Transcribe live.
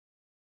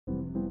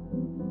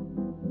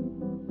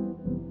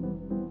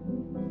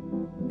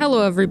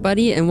Hello,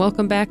 everybody, and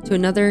welcome back to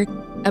another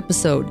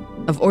episode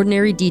of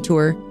Ordinary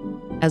Detour.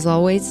 As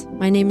always,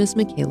 my name is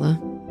Michaela.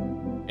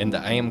 And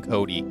I am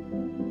Cody.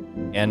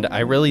 And I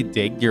really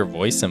digged your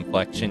voice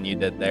inflection you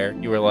did there.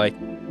 You were like,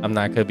 I'm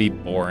not going to be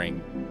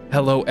boring.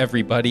 Hello,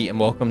 everybody, and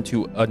welcome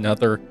to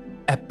another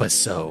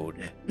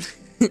episode.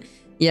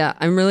 Yeah,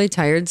 I'm really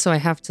tired, so I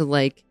have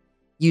to,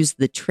 use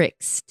the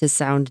tricks to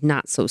sound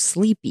not so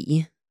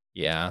sleepy.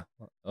 Yeah,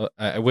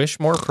 I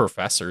wish more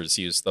professors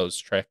used those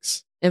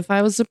tricks. If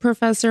I was a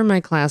professor, my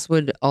class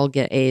would all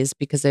get A's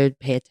because they would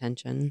pay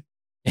attention.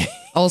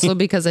 Also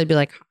because I'd be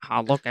like,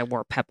 oh, look, I wore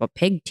a Peppa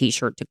Pig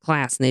t-shirt to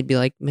class. And they'd be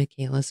like,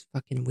 Michaela's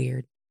fucking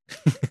weird.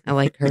 I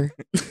like her.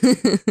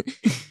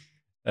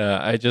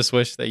 I just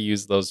wish they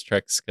used those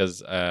tricks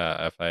because if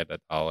I had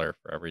 $1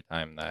 for every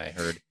time that I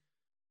heard,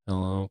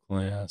 hello,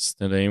 class,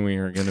 today we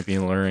are going to be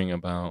learning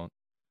about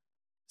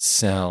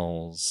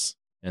cells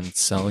and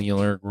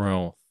cellular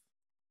growth.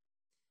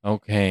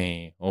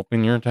 Okay,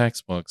 open your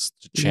textbooks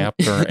to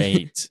chapter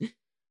 8.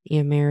 The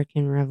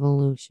American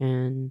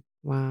Revolution.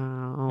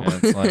 Wow.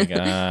 And it's like,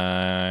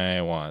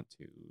 I want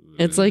to.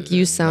 It's like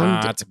you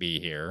sound not to be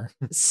here.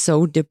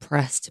 So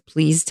depressed.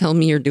 Please tell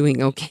me you're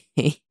doing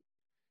okay.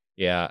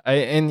 Yeah,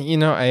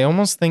 I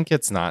almost think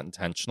it's not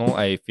intentional.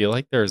 I feel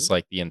like there's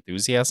the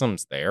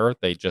enthusiasm's there.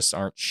 They just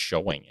aren't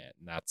showing it,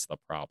 and that's the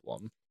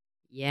problem.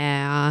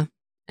 Yeah.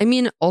 I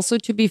mean, also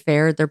to be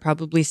fair, they're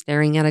probably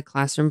staring at a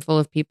classroom full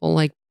of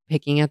people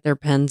picking at their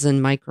pens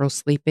and micro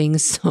sleeping.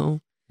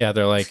 So yeah,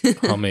 they're like,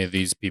 how many of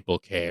these people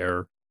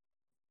care?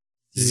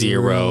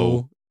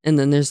 Zero. And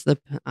then there's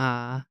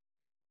I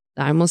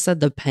almost said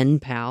the pen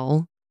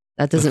pal.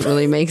 That doesn't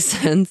really make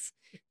sense.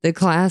 The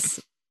class.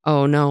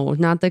 Oh no,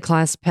 not the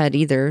class pet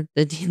either.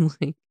 The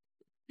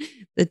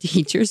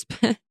teacher's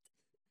pet.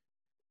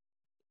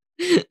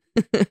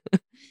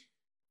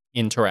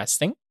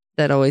 Interesting.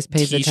 That always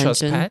pays Tisha's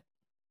attention. Pet?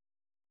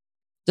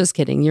 Just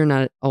kidding. You're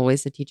not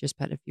always a teacher's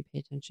pet if you pay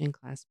attention in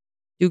class.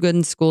 Do good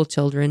in school,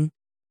 children.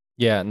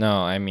 Yeah, no,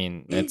 I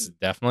mean, it's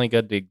definitely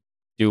good to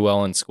do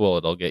well in school.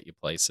 It'll get you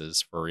places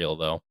for real,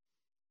 though.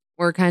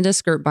 Or kind of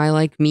skirt by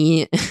like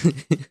me,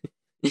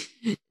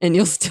 and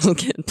you'll still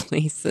get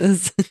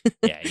places.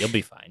 Yeah, you'll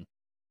be fine.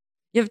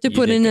 You have to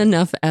put in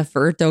enough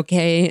effort,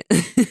 okay?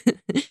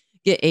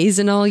 Get A's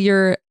in all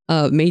your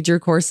major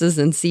courses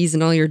and C's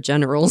in all your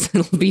generals,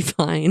 and it'll be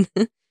fine.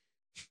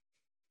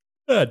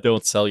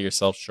 Don't sell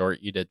yourself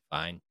short. You did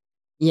fine.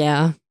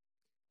 Yeah.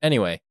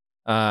 Anyway,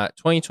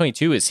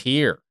 2022 is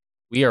here.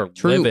 We are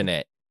living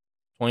it.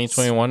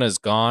 2021 is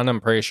gone. I'm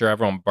pretty sure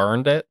everyone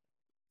burned it.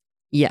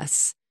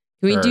 Yes.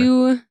 Can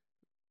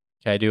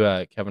I do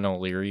a Kevin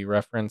O'Leary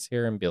reference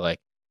here and be like,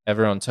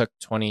 everyone took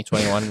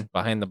 2021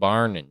 behind the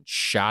barn and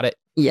shot it?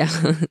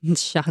 Yeah,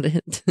 shot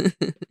it.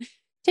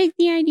 Take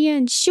the idea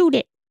and shoot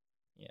it.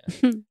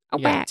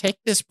 Yeah. Take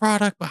this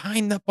product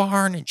behind the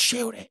barn and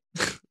shoot it.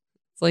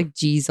 It's like,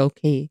 geez,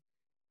 okay.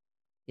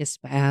 You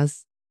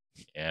spaz.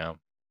 Yeah.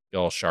 The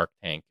old Shark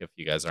Tank, if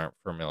you guys aren't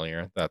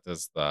familiar. That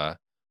is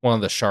one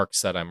of the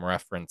sharks that I'm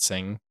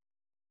referencing.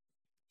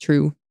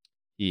 True.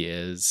 He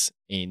is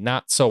a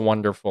not so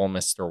wonderful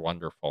Mr.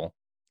 Wonderful.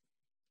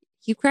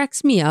 He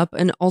cracks me up,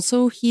 and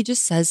also he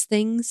just says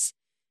things.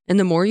 And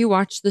the more you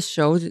watch the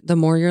show, the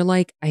more you're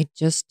like, I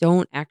just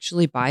don't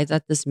actually buy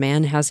that this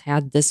man has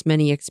had this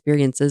many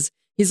experiences.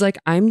 He's like,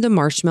 I'm the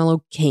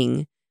Marshmallow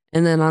King.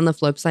 And then on the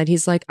flip side,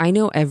 he's like, I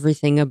know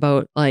everything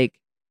about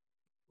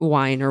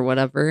wine or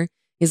whatever.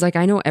 He's like,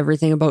 I know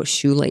everything about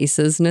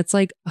shoelaces. And it's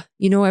like,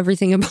 you know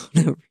everything about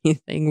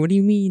everything. What do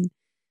you mean?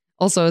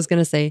 Also, I was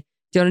going to say,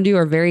 do you want to do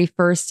our very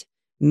first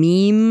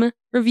meme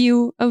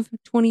review of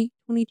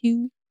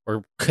 2022?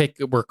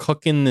 We're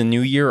cooking the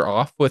new year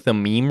off with a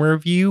meme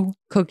review?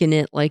 Cooking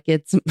it like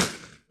it's...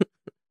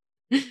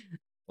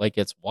 like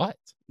it's what?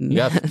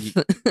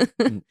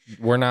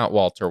 We're not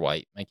Walter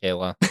White,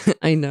 Michaela.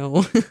 I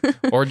know.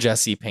 Or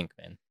Jesse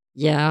Pinkman.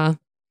 Yeah.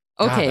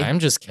 Okay. God, I'm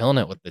just killing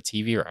it with the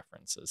TV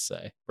references,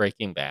 say.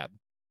 Breaking Bad.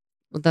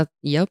 Well,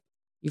 yep.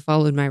 You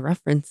followed my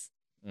reference.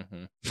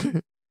 Mm-hmm.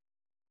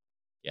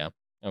 Yeah.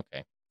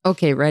 Okay.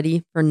 Okay,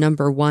 ready for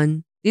number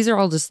 1. These are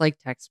all just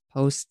text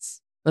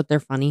posts, but they're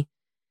funny.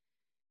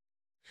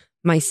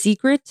 My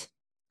secret: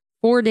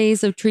 4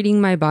 days of treating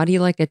my body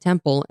like a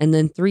temple, and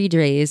then 3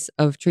 days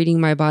of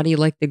treating my body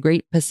like the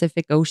Great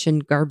Pacific Ocean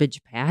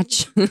garbage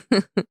patch.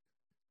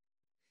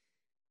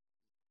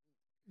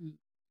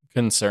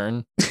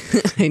 Concern.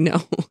 I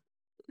know.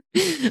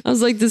 I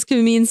was like, this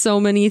could mean so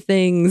many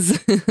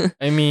things.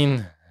 I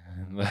mean,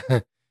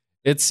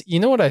 it's, you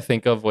know what I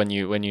think of when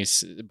you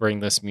bring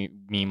this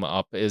meme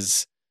up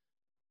is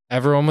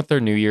everyone with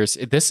their New Year's.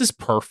 This is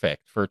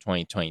perfect for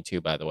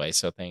 2022, by the way.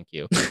 So thank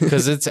you.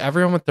 Because it's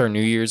everyone with their New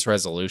Year's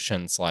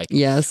resolutions. Like,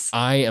 yes,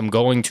 I am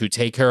going to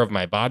take care of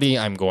my body.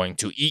 I'm going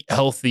to eat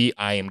healthy.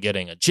 I am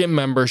getting a gym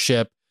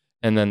membership.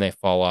 And then they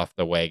fall off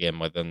the wagon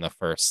within the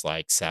first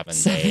 7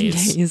 days. 7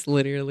 days,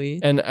 literally.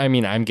 And I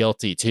mean, I'm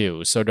guilty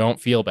too. So don't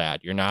feel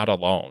bad. You're not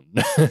alone.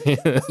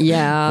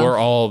 Yeah. We're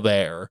all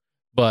there.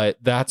 but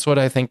that's what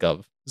I think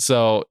of.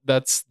 So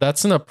that's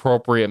an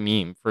appropriate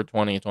meme for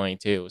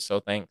 2022. So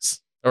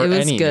thanks. Or It was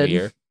any new good.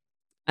 year.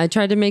 I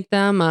tried to make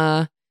them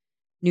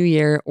New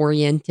Year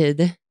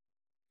oriented.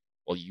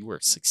 Well, you were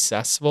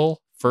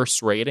successful.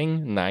 First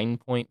rating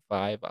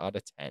 9.5 out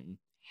of 10.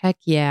 Heck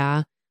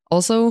yeah.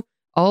 Also,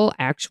 all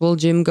actual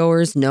gym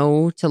goers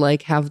know to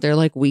like have their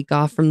like week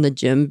off from the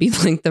gym be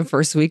like the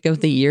first week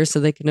of the year so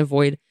they can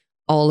avoid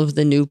all of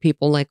the new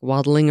people like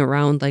waddling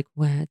around like,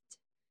 what?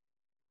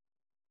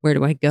 Where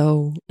do I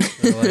go?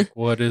 They're like,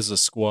 what is a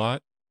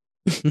squat?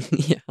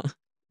 Yeah.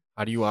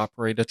 How do you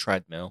operate a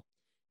treadmill?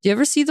 Do you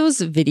ever see those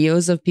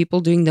videos of people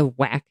doing the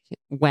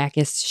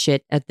wackest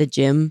shit at the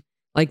gym?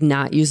 Like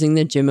not using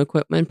the gym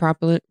equipment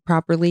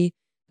properly.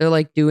 They're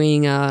like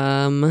doing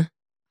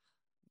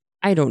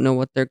I don't know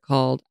what they're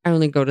called. I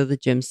only go to the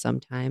gym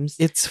sometimes.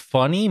 It's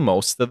funny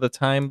most of the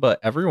time, but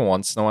every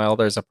once in a while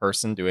there's a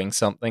person doing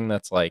something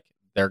that's like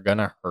they're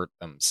gonna hurt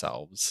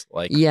themselves.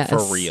 Like Yes.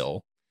 for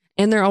real.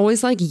 And they're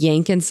always like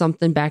yanking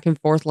something back and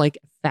forth like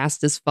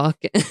fast as fuck.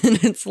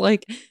 And it's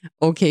like,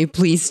 okay,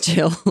 please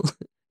chill.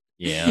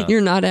 Yeah.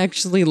 You're not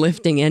actually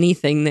lifting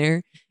anything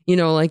there. You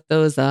know, like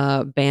those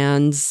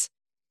bands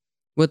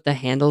with the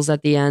handles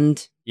at the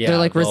end. Yeah, They're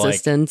like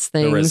resistance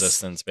things. The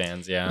resistance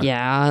bands, yeah.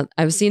 Yeah.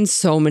 I've seen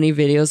so many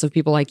videos of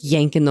people like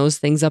yanking those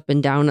things up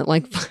and down at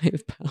like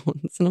 5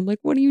 pounds. And I'm like,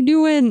 what are you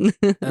doing?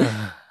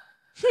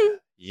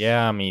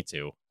 Yeah, me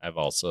too. I've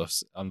also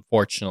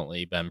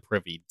unfortunately been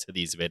privy to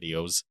these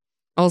videos.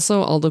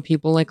 Also, all the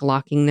people like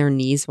locking their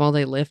knees while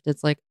they lift.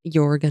 It's like,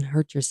 you're going to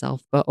hurt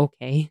yourself, but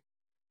okay.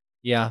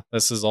 Yeah,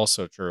 this is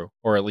also true.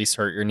 Or at least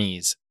hurt your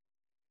knees.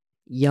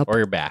 Yep. Or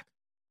your back.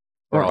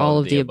 Or all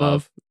of the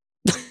above.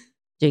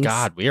 Jinx.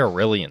 God, we are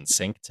really in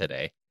sync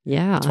today.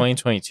 Yeah.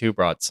 2022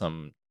 brought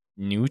some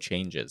new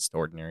changes to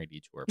Ordinary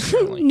Detour,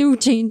 apparently. New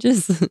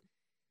changes.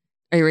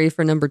 Are you ready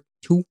for number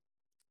 2?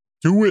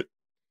 Do it.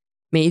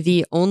 May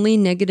the only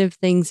negative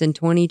things in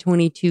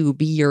 2022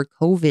 be your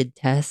COVID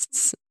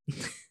tests.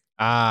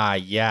 Ah,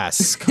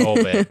 yes,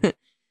 COVID.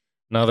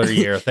 Another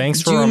year.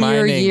 Thanks for Junior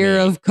reminding me. year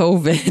of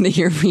COVID.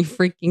 Here we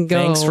freaking go.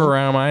 Thanks for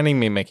reminding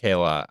me,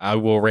 Michaela. I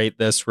will rate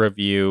this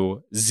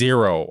review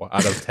 0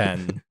 out of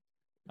 10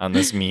 on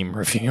this meme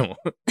review.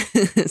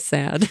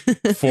 Sad.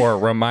 For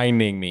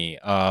reminding me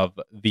of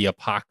the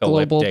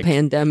apocalyptic global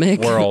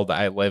pandemic world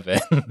I live in.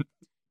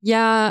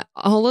 Yeah,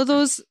 all of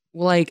those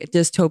like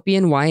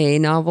dystopian YA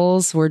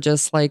novels were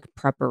just like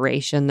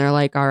preparation. They're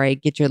like, all right,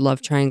 get your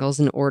love triangles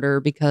in order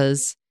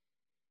because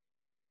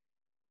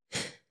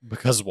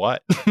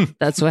what?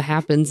 That's what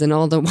happens in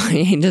all the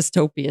YA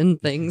dystopian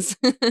things.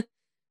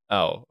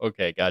 Oh,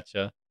 okay,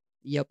 gotcha.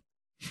 Yep.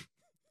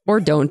 Or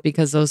don't,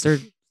 because those are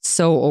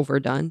so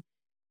overdone.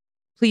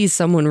 Please,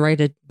 someone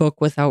write a book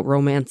without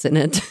romance in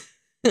it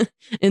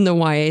in the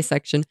YA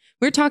section.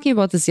 We were talking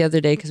about this the other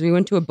day because we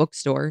went to a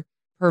bookstore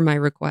per my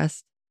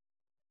request.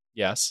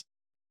 Yes,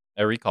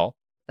 I recall.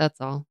 That's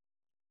all.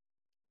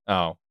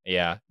 Oh,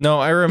 yeah. No,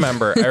 I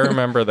remember. I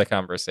remember the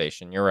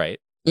conversation. You're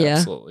right. Yeah.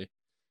 Absolutely.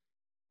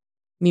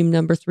 Meme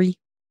number 3.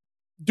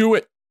 Do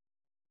it.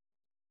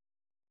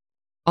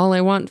 All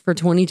I want for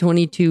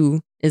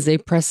 2022 is a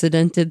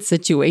precedented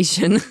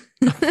situation.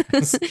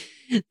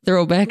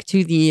 Throwback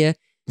to the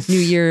New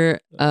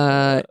Year,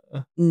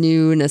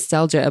 new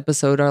nostalgia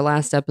episode, our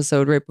last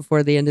episode right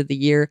before the end of the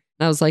year.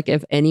 And I was like,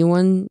 if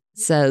anyone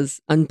says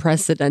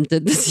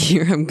unprecedented this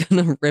year, I'm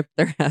going to rip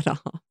their head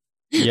off.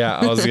 Yeah,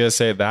 I was going to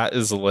say that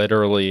is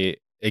literally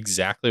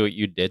exactly what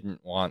you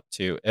didn't want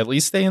to. At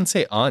least they didn't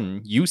say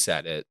you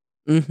said it.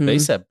 Mm-hmm. They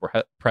said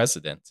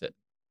precedent.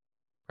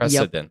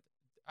 Yep.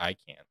 I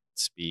can't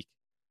speak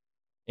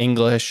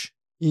English.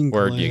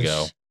 Where'd you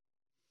go?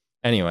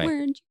 Anyway.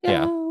 Where'd you go?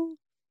 Yeah.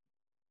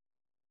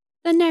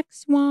 The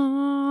next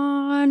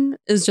one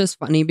is just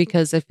funny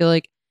because I feel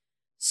like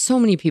so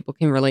many people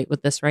can relate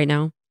with this right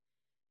now.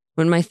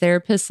 When my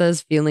therapist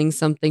says feeling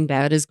something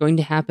bad is going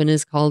to happen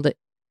is called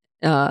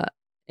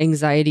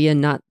anxiety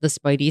and not the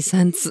Spidey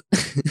sense.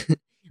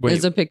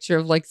 There's a picture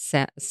of like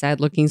sad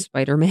looking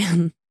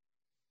Spider-Man.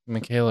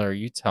 Michaela, are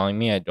you telling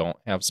me I don't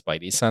have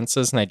Spidey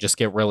senses and I just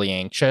get really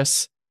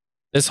anxious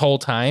this whole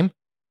time?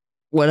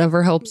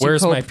 Whatever helps you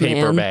Where's cope, my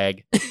paper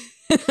bag?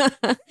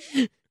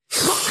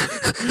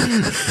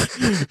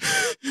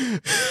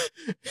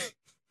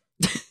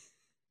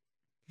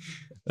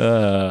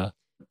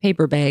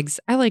 Paper bags.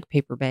 I like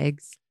paper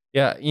bags.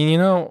 Yeah, you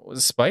know,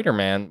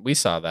 Spider-Man, we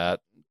saw that.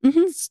 Mm-hmm.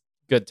 It's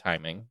good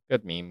timing.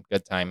 Good meme.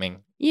 Good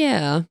timing.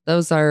 Yeah,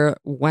 those are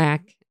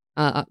whack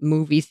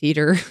movie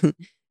theater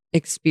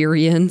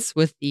experience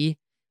with the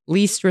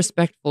least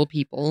respectful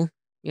people.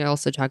 We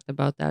also talked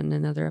about that in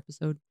another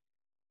episode.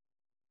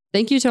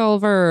 Thank you to all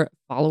of our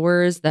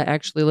followers that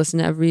actually listen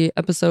to every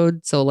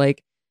episode. So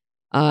like,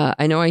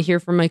 I know I hear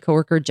from my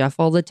coworker Jeff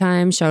all the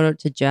time. Shout out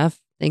to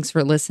Jeff. Thanks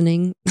for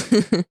listening.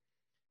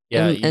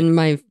 Yeah. and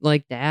my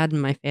like dad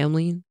and my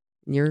family,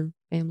 and your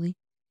family.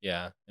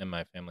 Yeah, and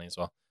my family as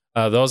well.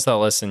 Those that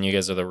listen, you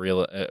guys are the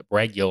real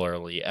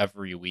regularly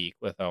every week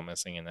without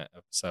missing an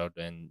episode,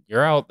 and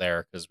you're out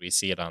there because we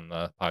see it on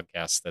the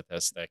podcast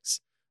statistics.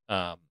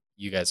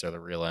 You guys are the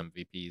real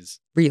MVPs.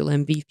 Real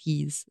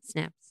MVPs.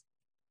 Snaps.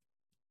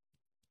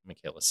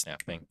 Michaela's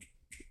snapping.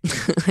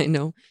 I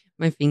know.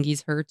 My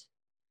fingies hurt.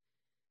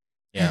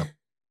 Yeah,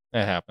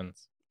 that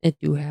happens. It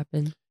do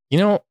happen. You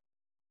know,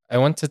 I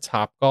went to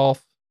Top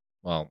Golf.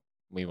 Well,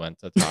 we went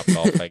to Top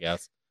Golf, I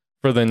guess,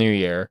 for the new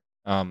year.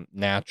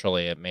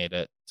 Naturally, it made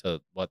it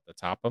to the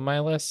top of my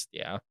list.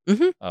 Yeah,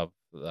 of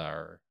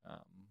our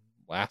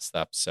last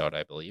episode,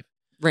 I believe.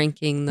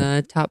 Ranking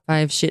the top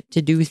 5 shit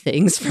to do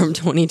things from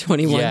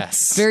 2021.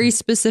 Yes, very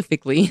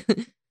specifically.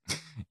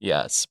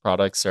 Yes,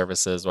 products,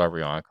 services, whatever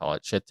you want to call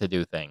it, shit to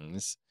do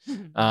things.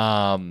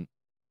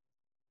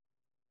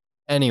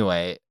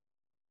 Anyway,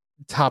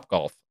 Top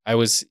Golf. I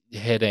was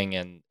hitting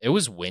and it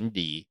was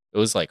windy. It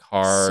was like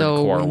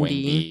hardcore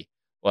windy,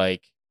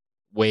 like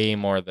way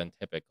more than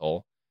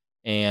typical.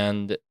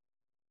 And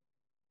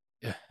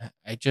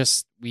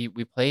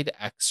we played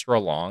extra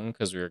long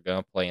because we were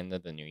gonna play into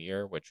the new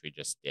year, which we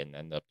just didn't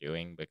end up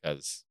doing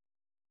because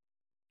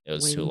it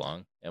was too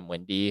long and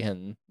windy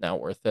and not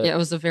worth it. Yeah, it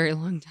was a very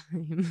long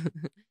time.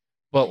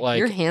 But like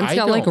your hands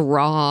got like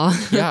raw.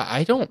 Yeah,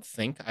 I don't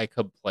think I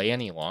could play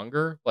any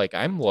longer. Like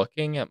I'm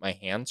looking at my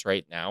hands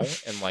right now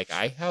and like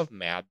I have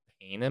mad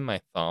pain in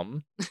my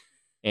thumb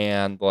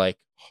and like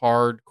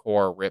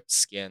hardcore ripped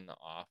skin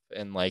off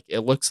and like it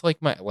looks like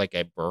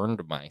I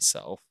burned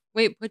myself.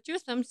 Wait, put your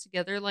thumbs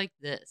together like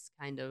this,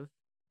 kind of.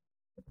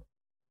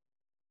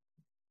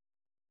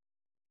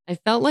 I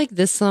felt like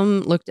this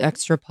thumb looked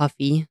extra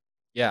puffy.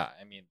 Yeah,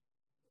 I mean,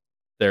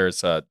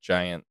 there's a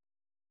giant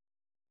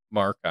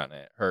mark on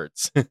it. It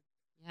hurts.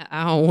 Yeah,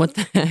 ow, what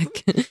the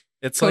heck?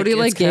 It's Cody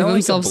like gave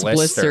himself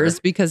blisters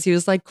because he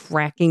was like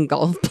cracking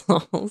golf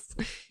balls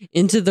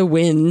into the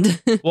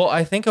wind. Well,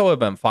 I think I would have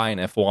been fine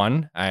if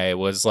one, I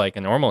was like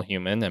a normal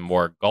human and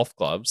wore golf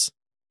gloves,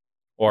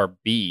 or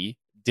B,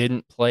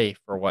 didn't play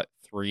for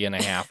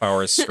 3.5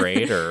 hours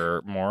straight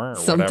or more or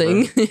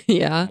something. Whatever,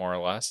 yeah, more or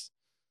less.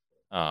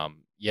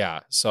 Yeah.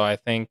 So I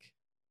think,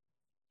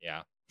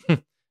 yeah,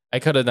 I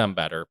could have done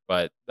better,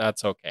 but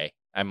that's okay.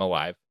 I'm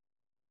alive.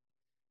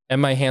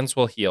 And my hands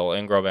will heal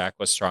and grow back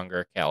with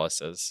stronger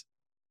calluses.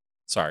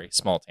 Sorry,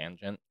 small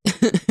tangent.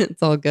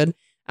 It's all good.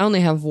 I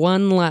only have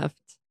one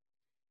left.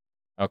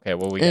 Okay,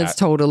 well, we got... It's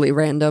totally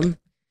random.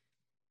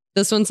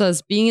 This one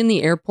says, being in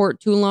the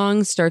airport too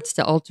long starts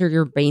to alter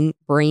your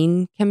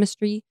brain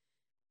chemistry.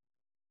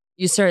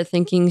 You start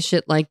thinking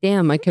shit like,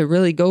 damn, I could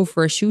really go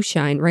for a shoe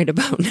shine right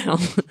about now.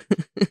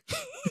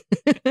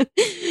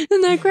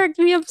 And that cracked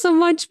me up so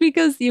much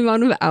because the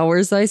amount of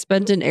hours I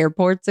spent in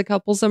airports a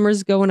couple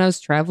summers ago when I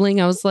was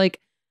traveling, I was like,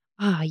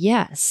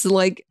 yes.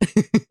 Like,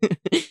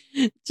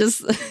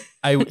 just...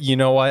 You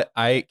know what?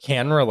 I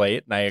can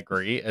relate and I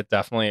agree. It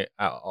definitely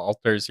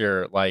alters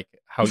your, like,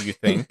 how you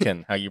think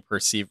and how you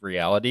perceive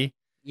reality.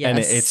 Yes. And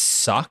it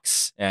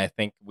sucks. And I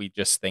think we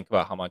just think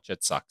about how much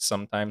it sucks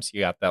sometimes.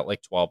 You got that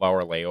like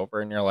 12-hour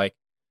layover and you're like,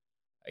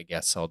 I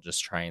guess I'll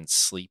just try and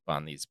sleep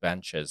on these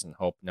benches and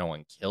hope no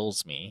one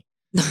kills me.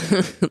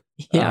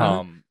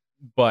 Yeah.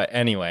 But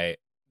anyway.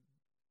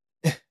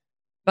 But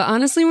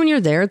honestly, when you're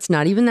there, it's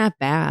not even that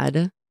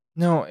bad.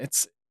 No,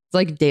 it's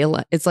like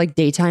daylight. It's like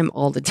daytime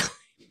all the time.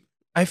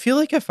 I feel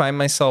like I find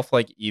myself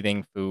like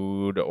eating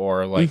food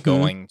or like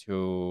going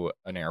to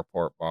an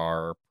airport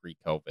bar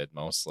pre-COVID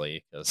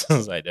mostly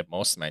because I did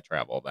most of my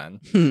travel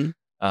then.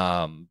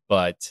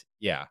 But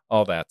yeah,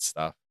 all that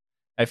stuff.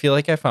 I feel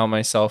like I found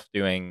myself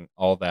doing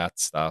all that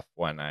stuff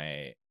when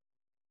I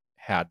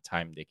had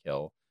time to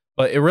kill.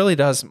 But it really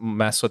does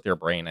mess with your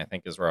brain, I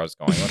think is where I was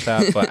going with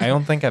that. But I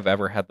don't think I've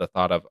ever had the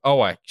thought of,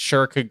 oh, I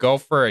sure could go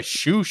for a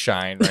shoe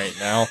shine right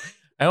now.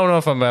 I don't know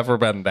if I've ever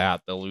been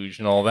that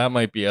delusional. That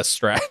might be a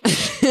stretch.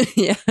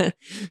 Yeah,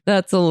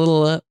 that's a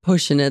little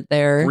pushing it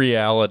there.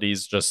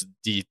 Reality's just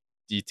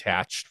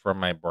detached from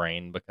my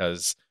brain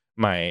because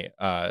my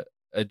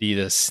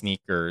Adidas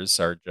sneakers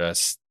are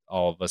just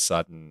all of a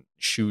sudden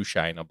shoe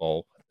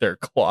shineable. They're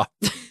cloth,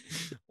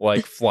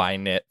 like fly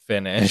knit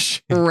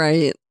finish.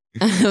 Right.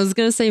 I was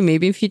going to say,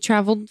 maybe if you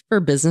traveled for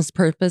business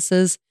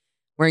purposes,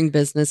 wearing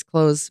business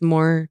clothes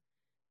more,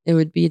 it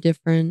would be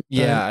different.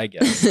 Yeah, I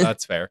guess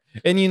that's fair.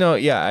 And, you know,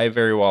 yeah, I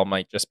very well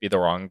might just be the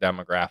wrong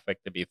demographic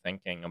to be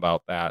thinking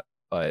about that.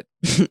 But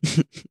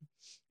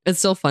it's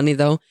still funny,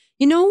 though.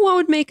 You know what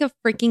would make a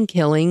freaking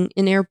killing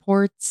in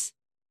airports?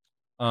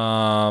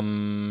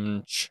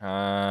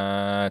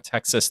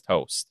 Texas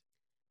toast.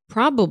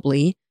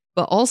 Probably.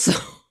 But also,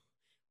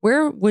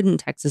 where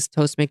wouldn't Texas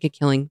toast make a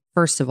killing,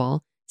 first of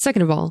all?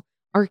 Second of all,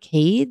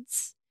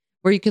 arcades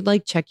where you could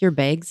like check your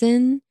bags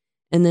in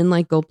and then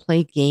like go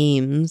play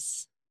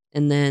games.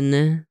 And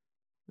then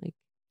like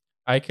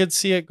I could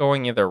see it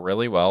going either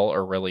really well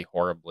or really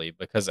horribly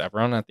because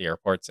everyone at the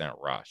airport's in a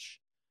rush.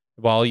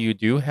 While you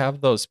do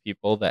have those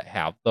people that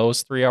have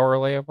those 3-hour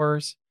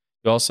layovers,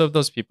 you also have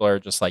those people who are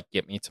just like,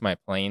 get me to my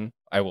plane.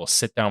 I will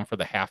sit down for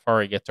the half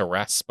hour I get to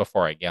rest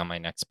before I get on my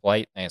next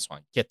flight. I just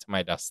want to get to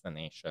my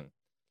destination.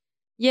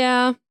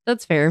 Yeah,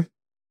 that's fair.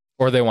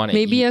 Or they want to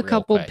Maybe eat a real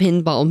couple quick.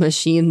 pinball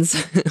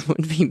machines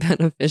would be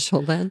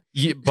beneficial then.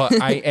 Yeah, but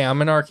I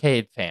am an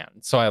arcade fan,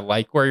 so I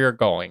like where you're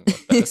going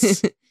with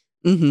this.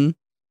 Mm-hmm.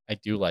 I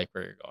do like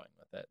where you're going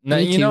with it. Now,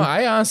 Me you know,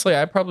 too.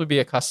 I'd probably be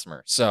a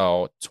customer.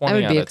 So 20 I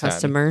would out be a of 10.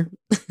 customer.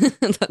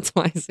 That's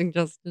why I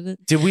suggested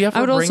it. Did we I ever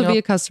would bring also up be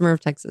a customer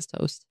of Texas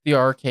Toast. the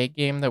arcade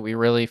game that we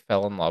really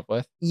fell in love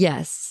with?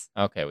 Yes.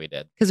 Okay, we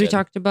did. Because we Good.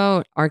 talked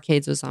about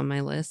arcades was on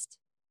my list.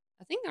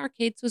 I think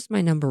arcades was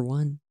my number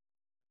one.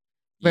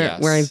 Where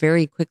I Yes.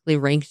 very quickly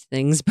ranked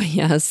things, but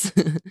yes.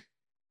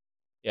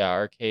 Yeah,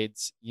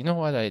 arcades. You know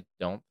what I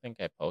don't think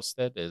I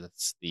posted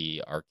is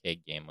the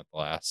arcade game with the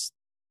last.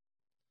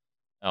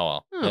 Oh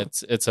well, Oh.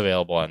 it's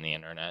available on the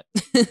internet.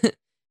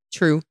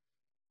 True.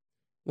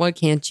 Why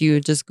can't you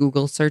just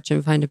Google search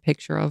and find a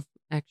picture of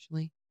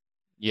actually?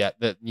 Yeah,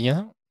 the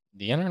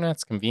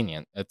internet's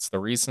convenient. It's the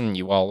reason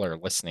you all are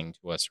listening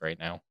to us right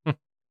now.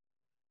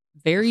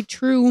 Very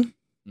true.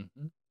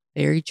 Mhm.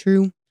 Very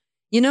true.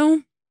 You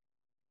know,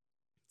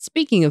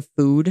 speaking of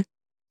food,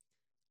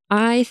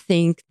 I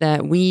think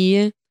that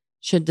we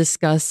should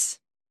discuss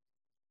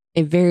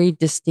a very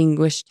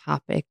distinguished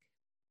topic,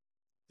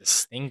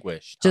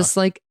 Distinguished. just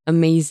like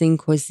amazing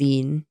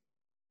cuisine,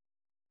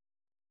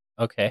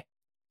 Okay.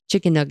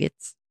 chicken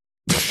nuggets.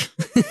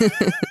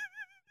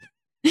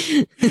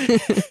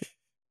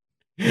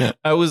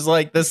 I was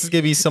like, this is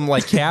gonna be some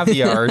like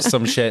caviar or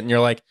some shit, and you're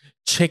like,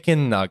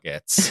 chicken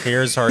nuggets.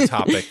 Here's our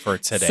topic for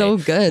today. So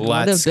good.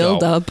 What Let's a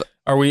build go. up.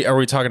 Are we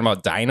talking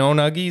about dino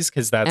nuggies?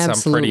 Because that's I'm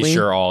pretty Absolutely.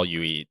 sure all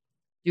you eat.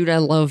 Dude, I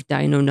love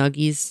dino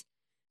nuggies.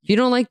 If you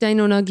don't like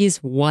dino nuggies,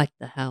 what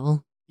the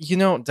hell? You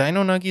know,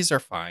 dino nuggies are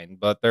fine,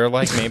 but they're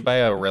like made by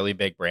a really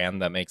big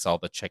brand that makes all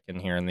the chicken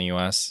here in the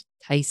US.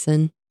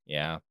 Tyson.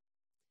 Yeah.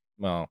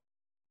 Well,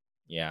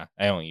 yeah.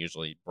 I don't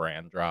usually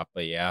brand drop,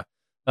 but yeah,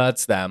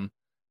 that's them.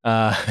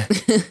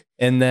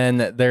 And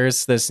then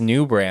there's this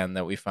new brand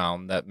that we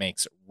found that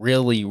makes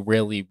really,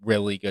 really,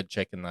 really good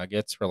chicken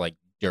nuggets for like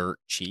dirt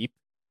cheap.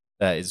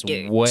 That is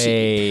Dirt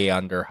way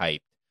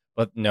underhyped.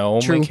 But no,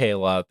 True.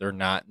 Michaela, they're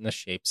not in the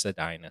shapes of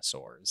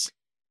dinosaurs.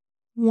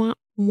 Wah,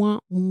 wah,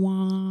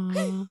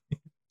 wah.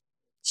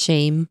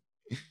 Shame.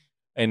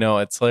 I know,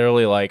 it's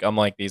literally like, I'm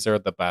like, these are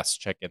the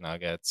best chicken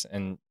nuggets.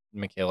 And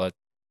Michaela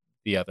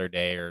the other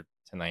day or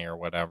tonight or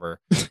whatever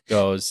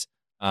goes,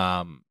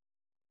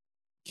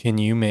 can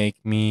you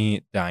make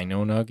me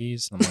dino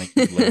nuggies? I'm like,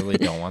 you literally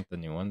don't want the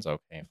new ones?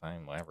 Okay,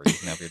 fine, whatever. You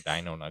can have your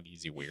dino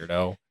nuggies, you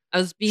weirdo. I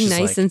was being She's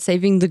nice like- and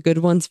saving the good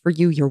ones for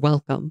you. You're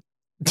welcome.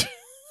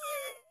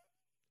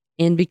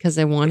 And because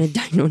I wanted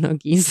dino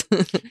nuggies.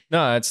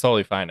 No, it's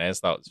totally fine. I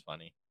just thought it was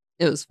funny.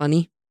 It was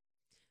funny.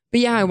 But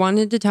yeah, I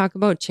wanted to talk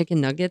about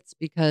chicken nuggets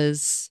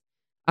because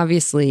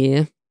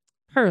obviously,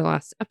 per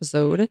last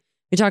episode,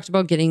 we talked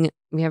about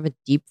we have a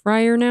deep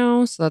fryer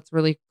now. So that's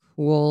really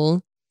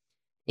cool.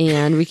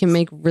 And we can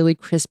make really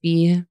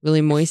crispy,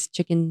 really moist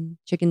chicken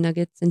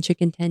nuggets and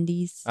chicken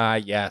tendies.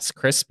 Yes,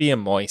 crispy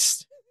and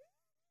moist.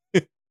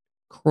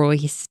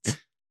 Christ.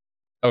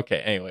 Okay,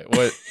 anyway,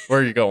 where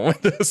are you going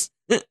with this?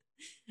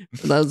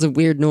 That was a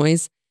weird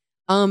noise.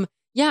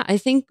 Yeah, I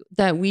think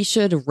that we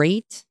should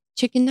rate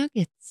chicken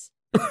nuggets.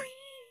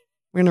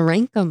 We're gonna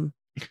rank them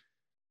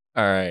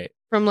All right.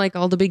 from like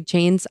all the big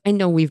chains. I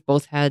know we've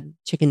both had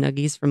chicken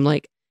nuggies from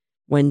like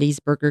Wendy's,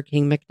 Burger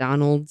King,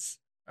 McDonald's.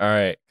 All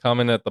right.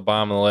 Coming at the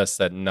bottom of the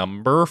list at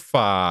number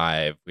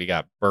 5, we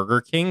got Burger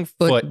King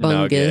foot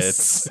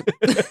nuggets.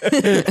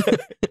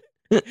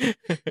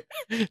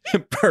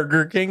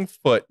 Burger King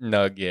foot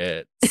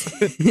nuggets.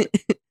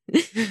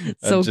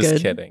 So I'm just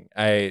good. kidding.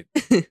 I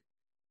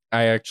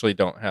actually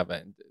don't have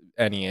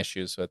any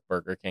issues with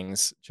Burger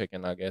King's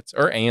chicken nuggets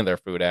or any of their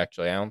food.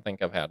 Actually, I don't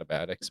think I've had a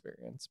bad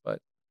experience. But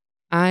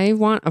I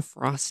want a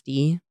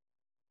Frosty.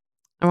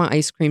 I want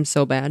ice cream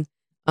so bad.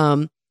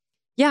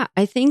 Yeah,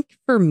 I think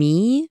for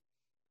me,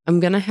 I'm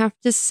gonna have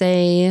to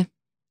say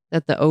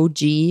that the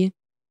OG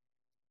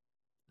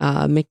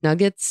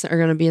McNuggets are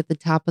gonna be at the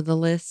top of the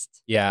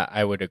list. yeah,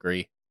 I would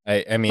agree.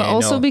 I mean, But I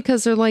also know.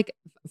 because they're like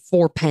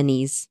 4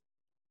 pennies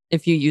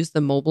if you use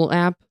the mobile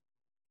app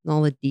and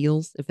all the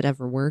deals, if it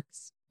ever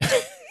works.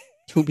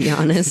 To be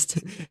honest.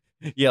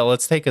 Yeah,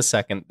 let's take a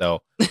second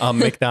though.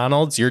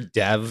 McDonald's, your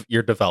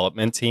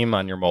development team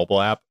on your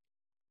mobile app,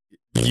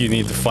 you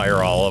need to fire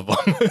all of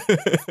them.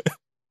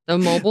 The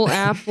mobile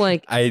app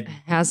like I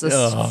has a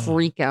Ugh.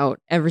 freak out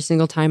every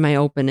single time I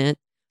open it.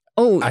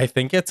 Oh, I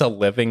think it's a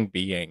living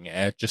being.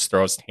 It just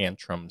throws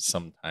tantrums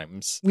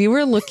sometimes. we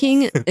were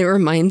looking, it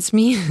reminds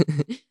me,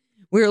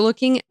 we were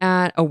looking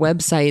at a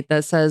website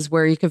that says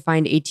where you can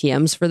find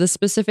ATMs for this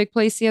specific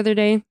place the other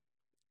day.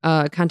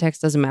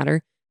 Context doesn't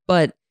matter.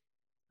 But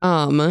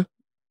the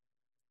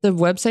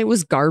website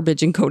was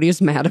garbage and Cody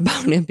was mad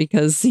about it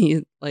because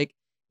he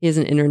is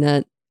an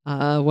internet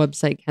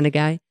website kind of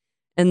guy.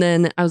 And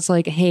then I was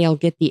like, hey, I'll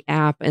get the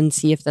app and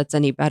see if that's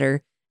any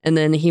better. And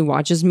then he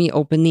watches me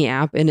open the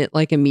app and it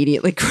like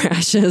immediately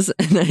crashes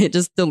and I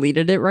just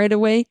deleted it right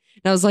away.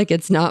 And I was like,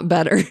 it's not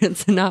better.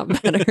 It's not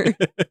better.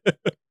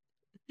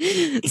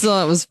 So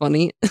that was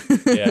funny.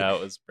 Yeah, it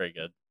was pretty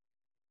good.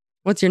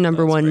 What's your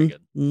number That's pretty one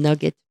good.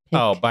 nugget pick?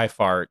 Oh, by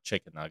far,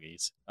 chicken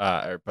nuggies.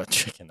 But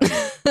chicken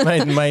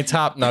nuggies. my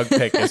top nug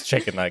pick is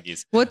chicken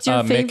nuggies. What's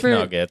your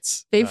favorite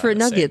McNuggets. favorite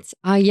Same. nuggets?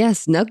 Ah,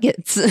 yes,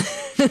 nuggets.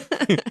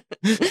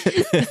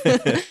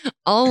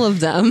 All of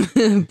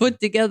them put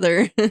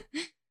together.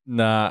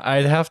 Nah,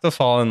 I'd have to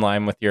fall in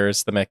line with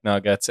yours, the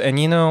McNuggets.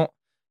 And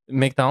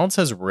McDonald's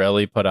has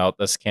really put out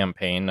this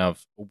campaign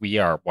of we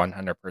are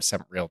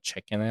 100% real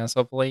chicken as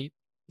of late.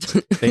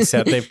 They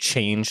said they've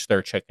changed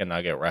their chicken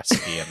nugget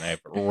recipe and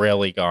they've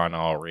really gone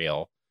all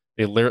real.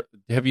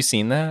 Have you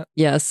seen that?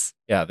 Yes.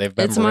 Yeah, they've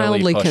been It's really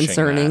mildly pushing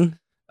concerning.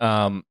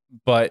 that.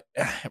 But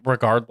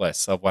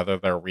regardless of whether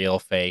they're real,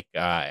 fake,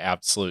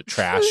 absolute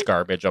trash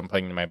garbage I'm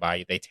putting in my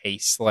body, they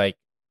taste like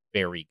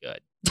very good.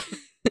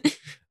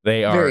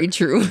 They are Very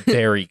true.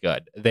 very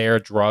good. They are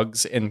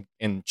drugs in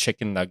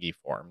chicken nugget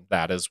form.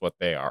 That is what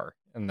they are.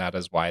 And that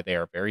is why they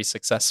are very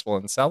successful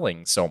in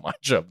selling so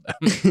much of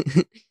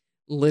them.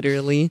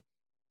 Literally.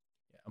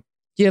 Yeah.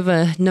 Do you have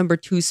a number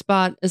 2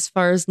 spot as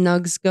far as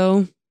nugs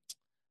go?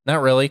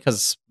 Not really,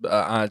 because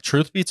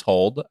truth be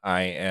told,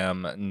 I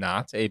am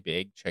not a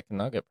big chicken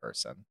nugget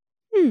person.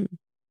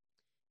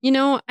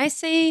 I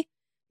say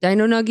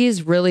Dino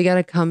Nuggies really got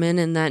to come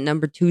in that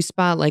number 2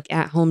 spot, like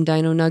at home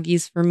Dino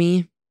Nuggies for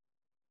me.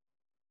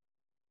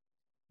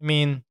 I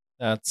mean,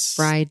 that's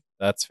Fried.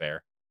 That's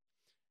fair.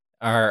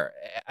 I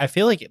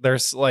feel like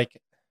there's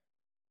like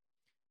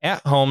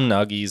at home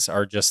nuggies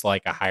are just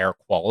like a higher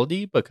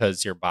quality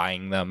because you're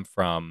paying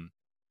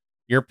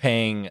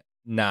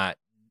not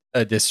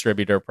a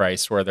distributor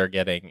price where they're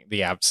getting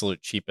the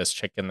absolute cheapest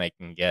chicken they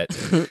can get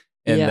and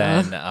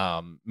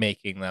then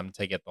making them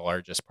to get the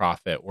largest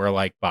profit. We're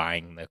like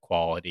buying the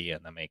quality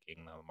and then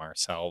making them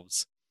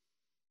ourselves,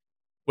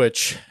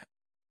 which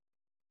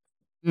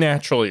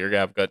naturally you're gonna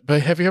have good.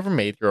 But have you ever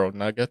made your own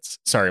nuggets?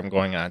 Sorry, I'm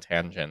going on a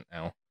tangent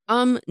now.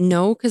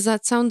 No, because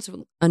that sounds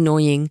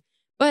annoying.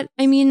 But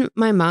I mean,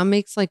 my mom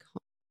makes like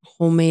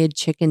homemade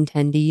chicken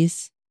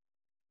tendies.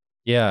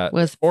 Yeah,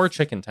 with or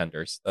chicken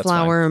tenders. That's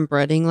flour fine. and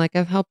breading. Like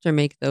I've helped her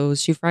make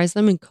those. She fries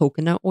them in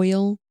coconut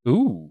oil.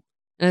 Ooh.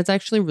 And it's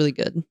actually really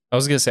good. I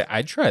was going to say,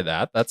 I'd try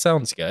that. That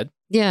sounds good.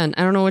 Yeah, and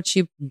I don't know what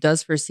she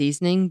does for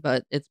seasoning,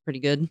 but it's pretty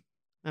good.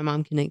 My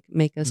mom can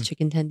make us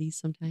chicken tendies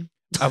sometime.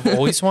 I've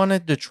always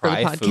wanted to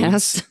try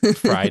foods podcast.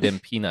 fried in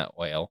peanut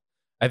oil.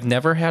 I've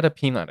never had a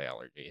peanut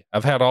allergy.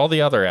 I've had all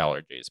the other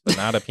allergies, but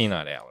not a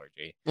peanut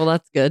allergy. Well,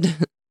 that's good.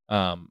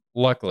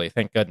 Luckily,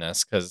 thank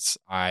goodness, because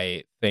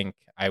I think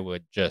I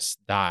would just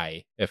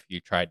die if you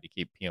tried to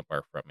keep peanut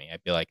butter from me.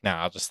 I'd be like,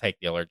 nah, I'll just take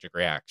the allergic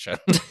reaction.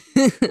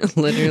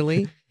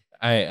 Literally.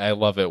 I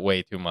love it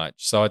way too much.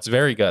 So it's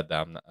very good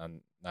that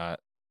I'm not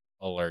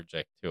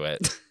allergic to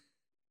it.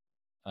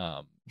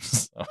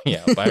 So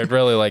yeah, but I'd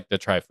really like to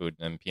try food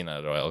in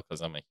peanut oil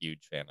because I'm a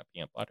huge fan of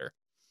peanut butter.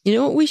 You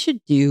know what we should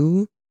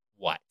do?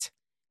 What?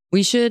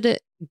 We should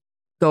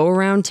go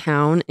around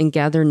town and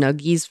gather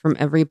nuggies from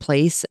every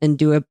place and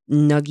do a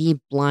nuggie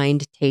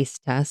blind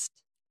taste test.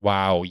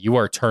 Wow, you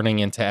are turning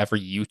into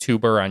every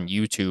YouTuber on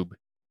YouTube.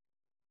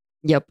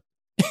 Yep.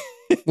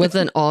 With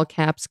an all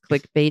caps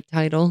clickbait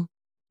title.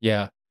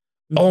 Yeah.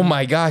 Oh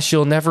my gosh,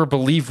 you'll never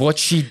believe what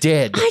she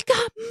did. I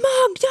got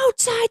mugged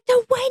outside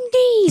the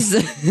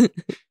Wendy's.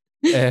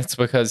 It's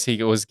because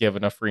he was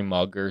given a free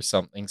mug or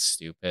something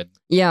stupid.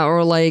 Yeah,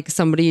 or like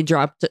they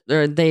dropped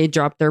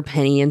their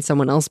penny and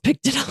someone else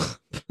picked it up.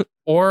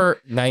 Or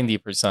 90%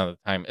 of the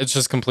time, it's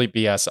just complete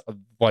BS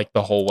like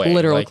the whole way.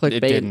 Literal like, clickbait.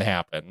 It didn't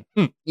happen.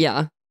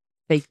 Yeah.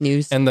 Fake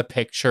news. And the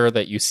picture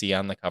that you see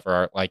on the cover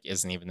art like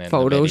isn't even in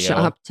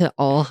Photoshopped the video. to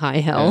all high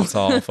hell. And it's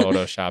all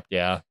photoshopped,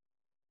 yeah.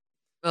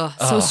 Ugh,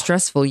 so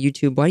stressful,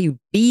 YouTube. Why do you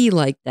be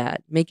like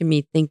that? Making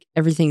me think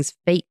everything's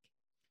fake.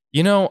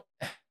 You know,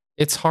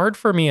 it's hard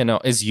for me to know.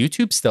 Is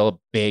YouTube still a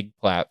big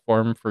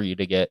platform for you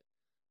to get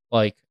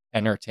like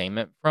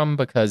entertainment from?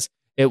 Because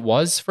it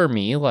was for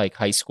me like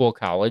high school,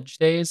 college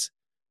days.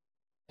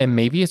 And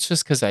maybe it's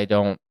just because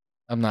I'm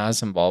not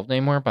as involved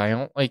anymore, but I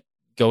don't like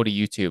go to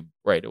YouTube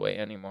right away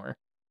anymore.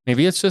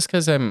 Maybe it's just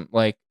because I'm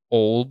like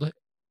old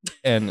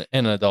and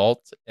an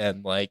adult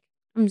and like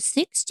I'm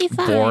 65.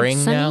 boring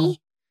Sonny. now.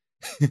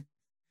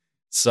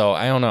 So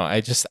I don't know.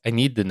 I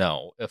need to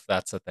know if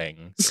that's a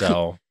thing.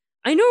 So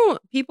I know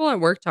people at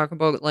work talk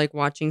about like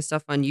watching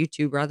stuff on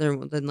YouTube rather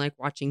than like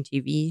watching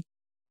TV.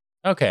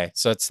 okay,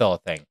 so it's still a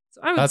thing.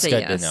 So I would That's say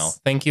good yes. to know.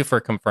 Thank you for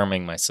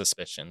confirming my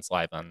suspicions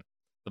live on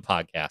the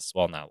podcast.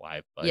 Well, not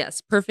live, but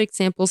yes, perfect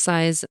sample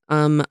size,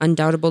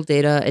 undoubtable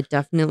data. It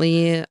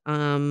definitely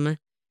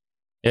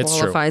it's true.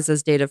 qualifies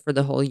as data for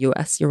the whole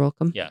US. You're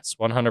welcome. Yes,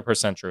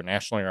 100% true.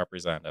 Nationally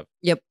representative.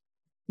 Yep.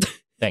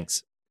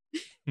 Thanks.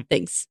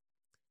 Thanks.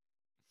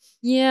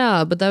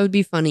 Yeah, but that would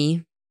be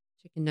funny.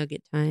 Chicken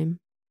nugget time.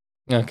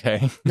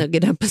 Okay.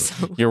 Nugget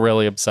episode. You're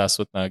really obsessed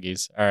with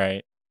nuggies. All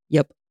right.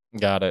 Yep.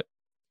 Got it.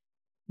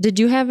 Did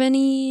you have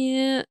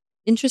any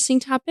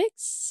interesting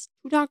topics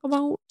to talk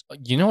about?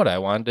 You know what I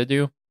wanted to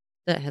do?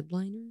 The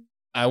headliner?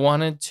 I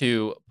wanted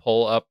to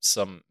pull up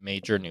some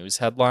major news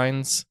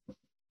headlines.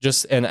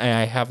 And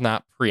I have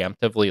not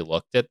preemptively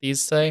looked at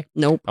these today.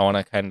 Nope. I want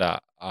to kind of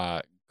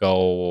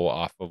go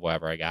off of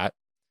whatever I got.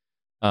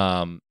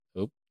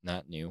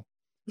 Not new.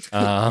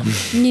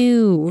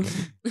 New.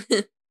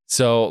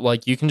 So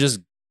like you can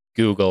just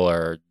Google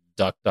or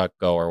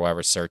DuckDuckGo or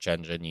whatever search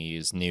engine you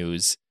use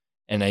news.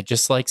 And I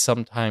just like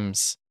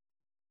sometimes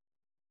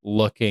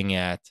looking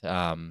at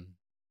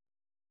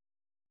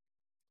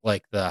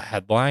like the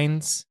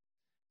headlines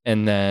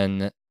and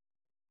then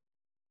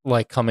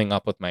like coming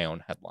up with my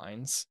own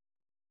headlines.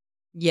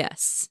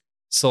 Yes.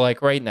 So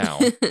like right now,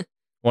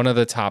 one of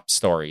the top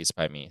stories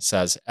by me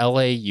says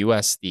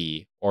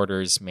LAUSD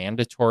orders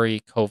mandatory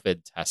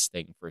COVID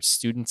testing for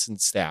students and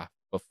staff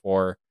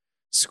before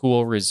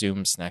school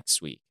resumes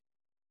next week.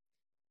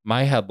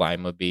 My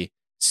headline would be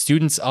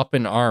students up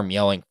in arm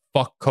yelling,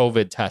 "Fuck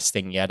COVID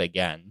testing" yet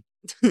again.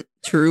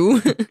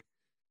 True.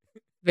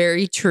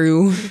 Very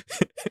true.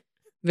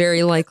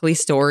 Very likely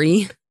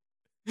story.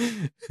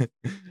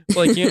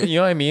 Like, you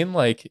know what I mean?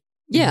 Like,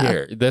 yeah.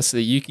 Here, this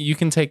you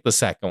can take the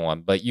second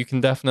one, but you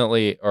can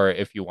definitely, or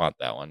if you want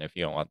that one, if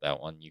you don't want that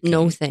one, you can.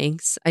 No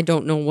thanks. I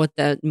don't know what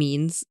that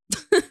means.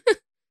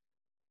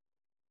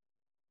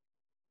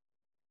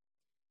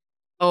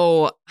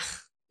 Oh,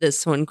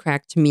 this one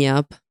cracked me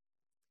up.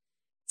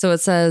 So it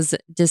says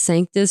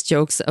DeSantis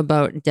jokes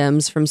about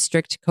Dems from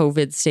strict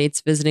COVID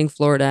states visiting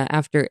Florida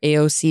after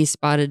AOC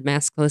spotted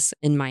maskless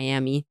in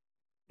Miami.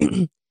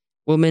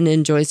 Woman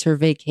enjoys her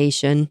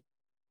vacation.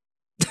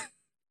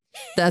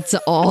 That's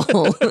all.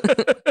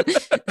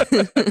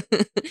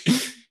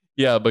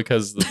 Yeah,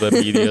 because the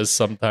media is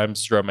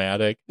sometimes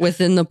dramatic.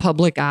 Within the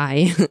public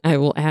eye, I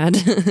will add.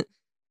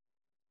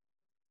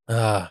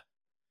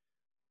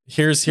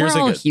 Here's We're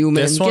all a good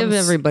humans. Give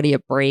everybody a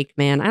break,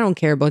 man. I don't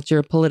care about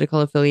your political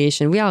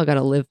affiliation. We all got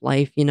to live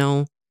life, you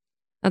know.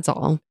 That's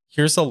all.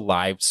 Here's a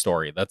live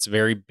story that's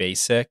very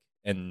basic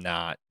and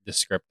not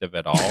descriptive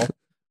at all.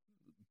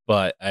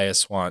 But I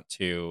just want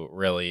to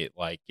really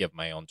like give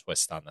my own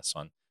twist on this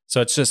one.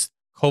 So it's just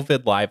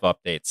COVID live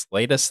updates,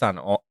 latest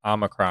on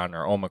Omicron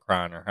or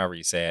however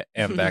you say it,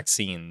 and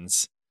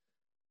vaccines.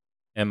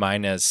 And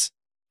mine is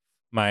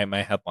my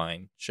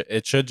headline.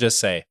 It should just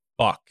say,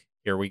 "Fuck,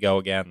 here we go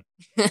again."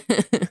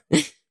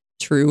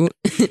 True.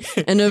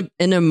 And an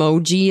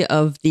emoji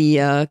of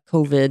the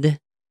COVID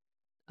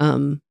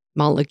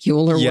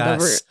molecule or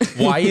whatever.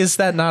 Why is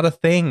that not a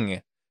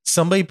thing?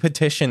 Somebody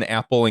petition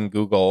Apple and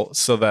Google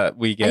so that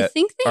we get. I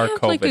think they our have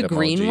COVID like a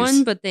green emojis.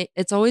 one, but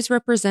it's always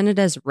represented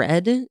as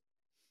red in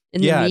the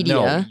media.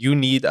 No, you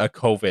need a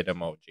COVID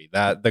emoji.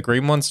 That the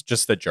green one's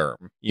just a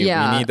germ. You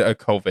need a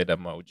COVID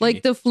emoji.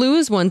 Like the flu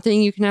is one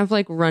thing. You can have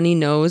like runny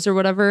nose or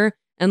whatever,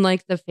 and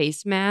like the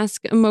face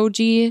mask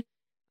emoji,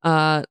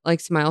 like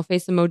smile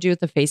face emoji with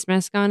the face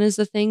mask on is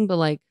the thing. But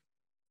like,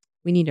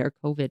 we need our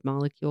COVID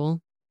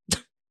molecule.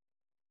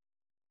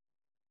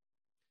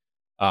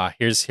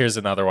 Here's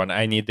another one.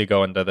 I need to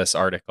go into this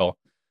article.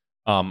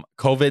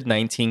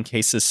 COVID-19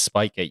 cases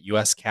spike at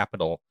U.S.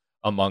 Capitol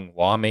among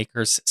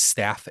lawmakers,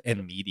 staff,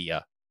 and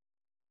media.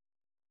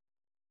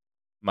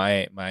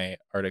 My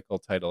article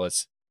title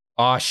is,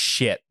 "Oh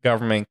shit,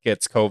 government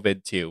gets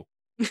COVID too."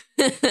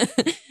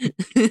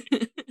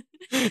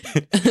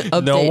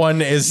 No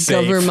one is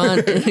safe.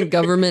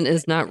 Government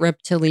is not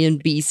reptilian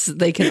beasts.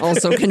 They can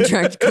also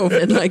contract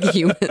COVID like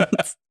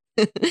humans.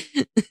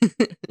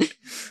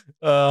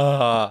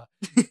 I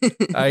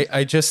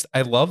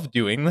love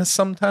doing this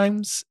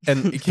sometimes.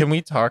 And can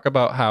we talk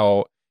about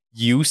how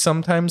you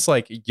sometimes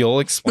like you'll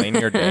explain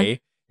your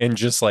day in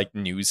just like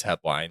news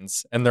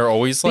headlines, and they're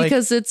always like,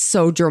 because it's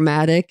so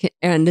dramatic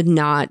and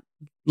not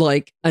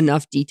like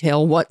enough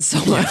detail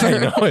whatsoever. Yeah, I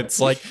know, it's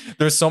like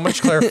there's so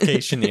much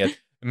clarification yet.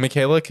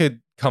 Michaela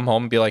could come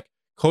home and be like,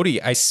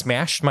 "Cody, I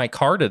smashed my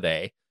car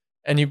today,"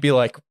 and you'd be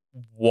like,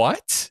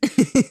 "What?"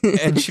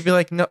 And she'd be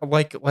like, "No,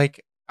 like."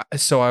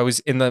 So I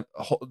was in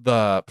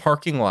the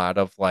parking lot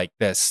of like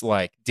this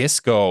like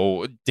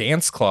disco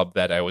dance club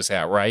that I was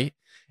at, right?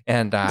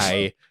 And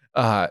I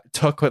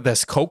took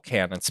this Coke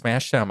can and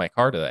smashed it on my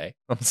car today.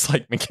 I was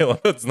like, Michaela,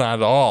 that's not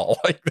at all.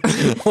 Like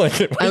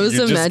I was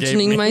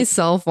imagining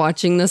myself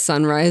watching the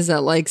sunrise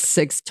at like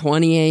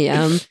 6:20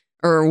 a.m.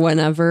 or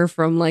whenever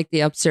from like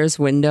the upstairs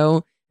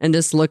window and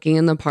just looking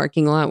in the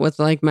parking lot with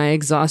like my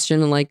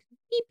exhaustion and like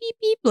beep, beep,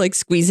 beep, like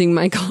squeezing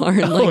my car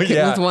and like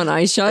with one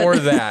eye shut. Or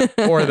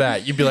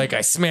that. You'd be like, I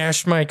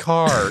smashed my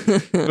car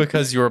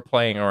because you were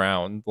playing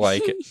around,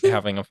 like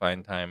having a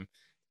fine time.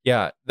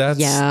 Yeah,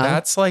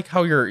 that's like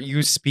how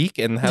you speak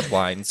in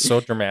headlines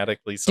so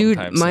dramatically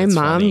sometimes. Dude, my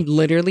mom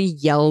literally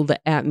yelled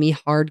at me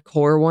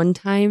hardcore one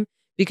time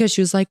because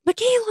she was like,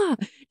 "Michaela,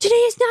 today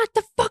is not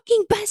the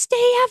fucking best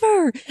day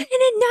ever. And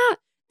that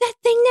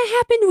thing that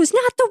happened was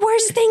not the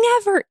worst thing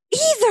ever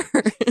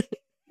either."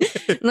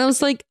 And I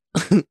was like,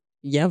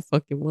 "Yeah,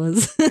 fuck it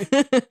was."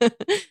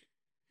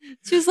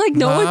 She was like,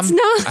 "No, Mom, it's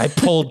not. I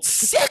pulled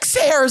 6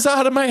 hairs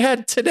out of my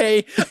head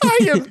today. I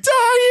am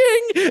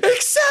dying.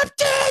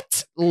 Accept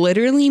it."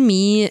 Literally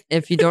me,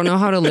 if you don't know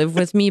how to live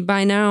with me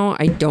by now,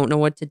 I don't know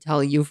what to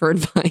tell you for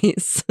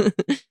advice. Do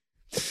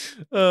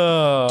you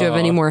have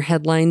any more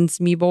headlines,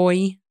 me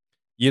boy?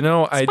 You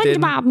know, I did.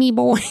 SpongeBob, me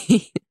boy.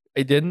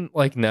 I didn't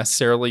like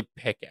necessarily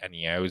pick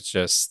any. I was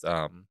just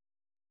ooh,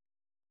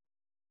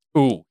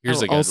 here's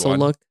I'll a good also one.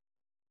 look.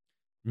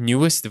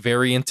 Newest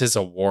variant is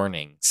a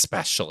warning,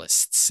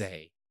 specialists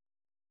say.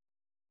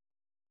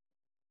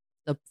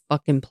 The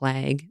fucking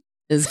plague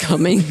is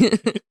coming.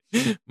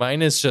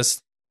 Mine is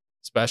just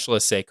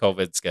specialists say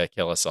COVID's gonna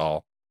kill us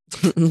all.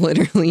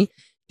 Literally.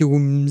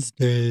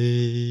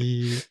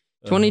 Doomsday.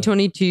 Uh,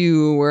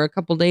 2022, we're a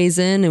couple days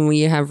in and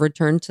we have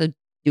returned to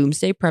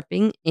doomsday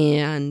prepping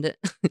and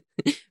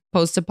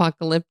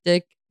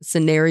post-apocalyptic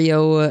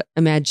scenario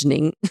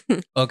imagining.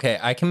 Okay,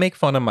 I can make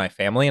fun of my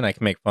family and I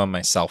can make fun of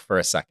myself for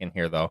a second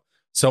here, though.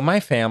 So my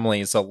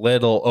family is a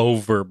little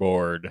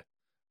overboard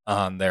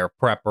on their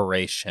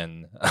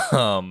preparation.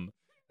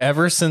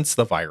 Ever since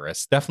the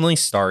virus definitely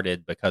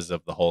started because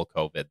of the whole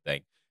COVID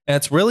thing. And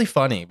it's really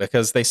funny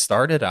because they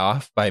started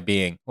off by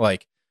being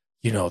like,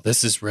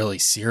 this is really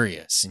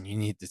serious and you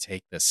need to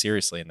take this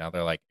seriously. And now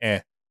they're like,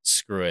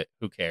 screw it.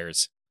 Who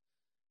cares?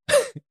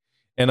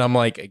 And I'm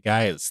like,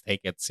 guys,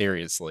 take it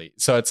seriously.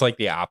 So it's like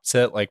the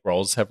opposite, like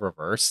roles have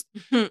reversed.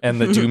 And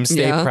the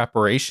doomsday Yeah.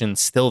 preparation's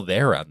still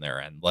there on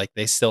their end. Like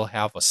they still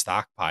have a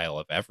stockpile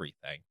of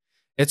everything.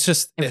 It's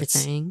just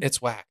Everything.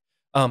 it's whack.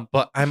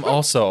 But I'm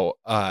also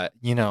I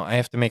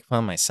have to make fun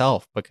of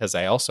myself because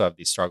I also have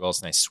these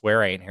struggles and I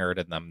swear I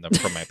inherited them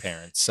from my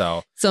parents.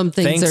 So Some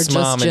things thanks, are just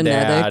Mom and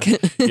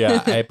genetic. Dad.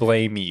 Yeah, I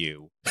blame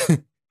you.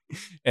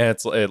 And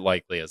it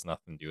likely has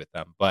nothing to do with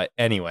them. But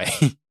anyway,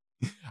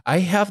 I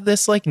have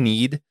this like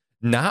need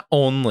not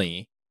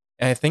only,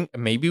 and I think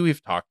maybe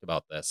we've talked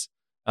about this,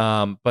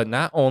 but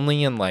not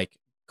only in like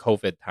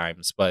COVID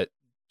times, but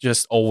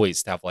just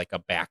always to have like a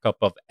backup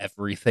of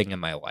everything in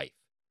my life.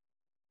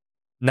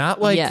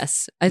 Not like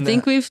Yes. I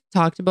think we've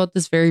talked about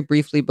this very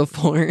briefly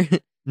before.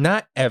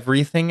 not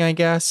everything, I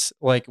guess.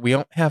 Like we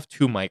don't have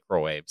 2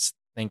 microwaves,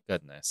 thank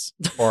goodness,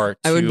 or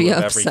I would two be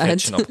of every upset.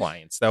 kitchen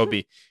appliance. That'd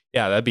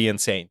be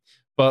insane.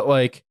 But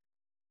like,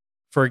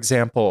 for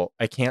example,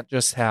 I can't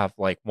just have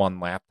like one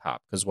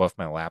laptop because what if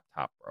my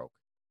laptop broke?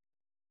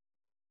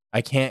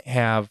 I can't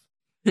have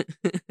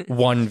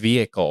one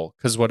vehicle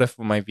because what if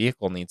my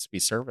vehicle needs to be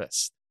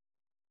serviced?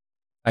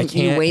 I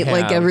can't You wait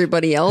like have-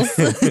 everybody else.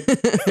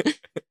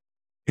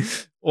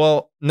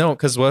 Well, no,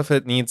 because what if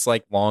it needs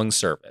like long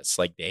service,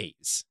 like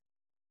days?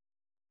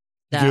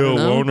 I don't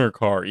know. Loaner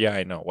car. Yeah,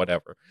 I know.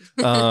 Whatever.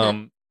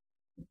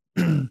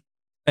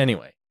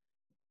 Anyway,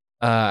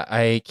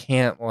 I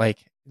can't like.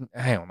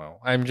 I don't know.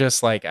 I'm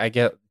just like I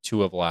get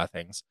two of a lot of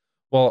things.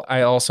 Well,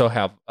 I also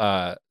have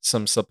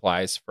some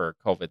supplies for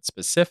COVID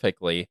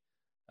specifically,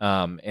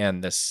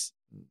 and this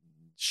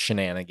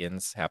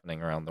shenanigans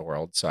happening around the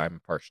world. So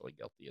I'm partially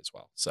guilty as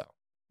well. So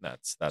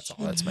that's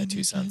all. That's my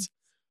 2 cents.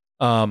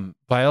 But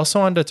I also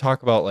wanted to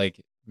talk about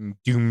like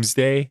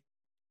doomsday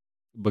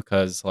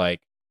because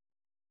like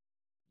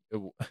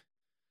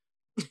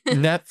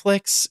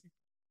Netflix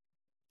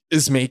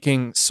is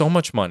making so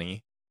much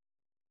money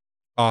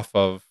off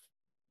of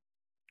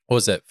what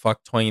was it?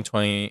 Fuck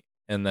 2020,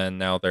 and then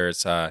now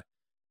there's Death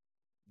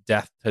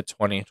to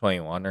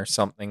 2021 or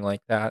something like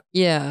that.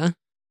 Yeah.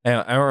 I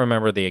don't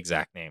remember the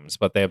exact names,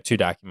 but they have 2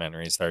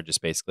 documentaries that are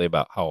just basically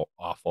about how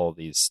awful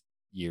these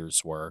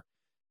years were.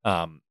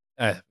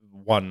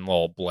 One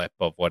little blip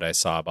of what I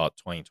saw about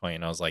 2020,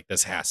 and I was like,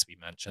 this has to be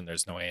mentioned.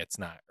 There's no way it's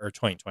not. Or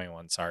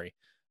 2021, sorry.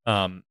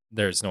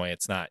 There's no way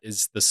it's not.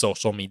 Is the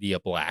social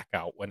media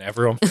blackout when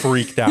everyone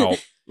freaked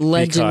out.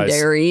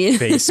 Legendary.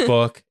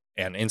 Facebook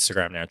and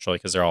Instagram, naturally,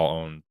 because they're all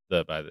owned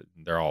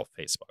they're all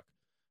Facebook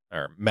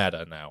or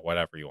Meta now,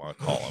 whatever you want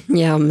to call them.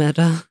 Yeah,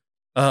 Meta.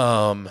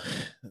 The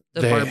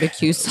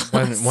barbecue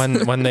sauce.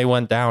 when they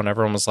went down,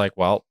 everyone was like,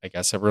 well, I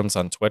guess everyone's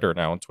on Twitter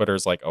now, and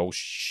Twitter's like, oh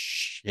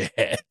shit.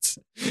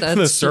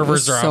 The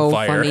servers are so on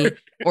fire. funny.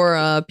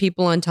 Or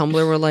people on Tumblr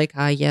were like,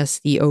 yes,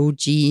 the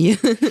OG.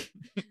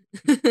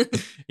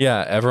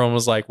 Yeah, everyone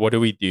was like, what do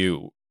we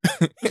do?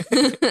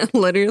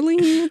 Literally,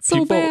 it's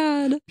so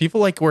bad. People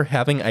like were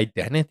having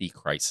identity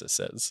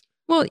crises.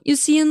 Well, you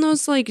see in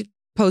those like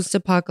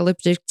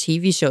post-apocalyptic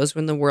TV shows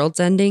when the world's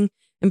ending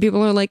and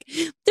people are like,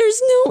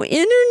 there's no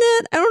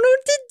internet. I don't know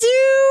what to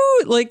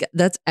do. Like,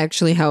 that's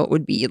actually how it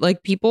would be.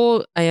 Like,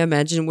 people, I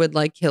imagine, would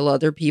like kill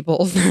other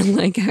people for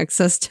like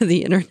access to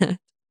the internet.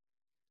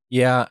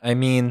 Yeah, I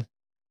mean,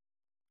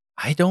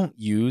 I don't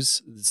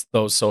use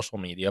those social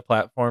media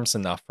platforms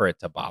enough for it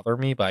to bother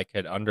me, but I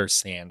could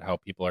understand how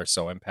people are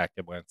so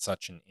impacted when it's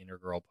such an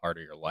integral part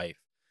of your life.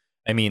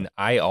 I mean,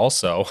 I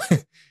also,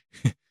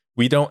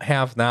 we don't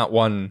have not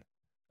one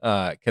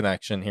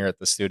connection here at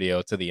the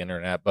studio to the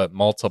internet, but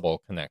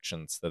multiple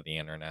connections to the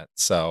internet.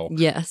 So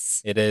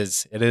yes, it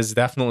is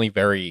definitely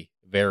very,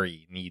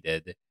 very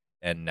needed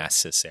and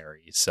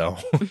necessary. So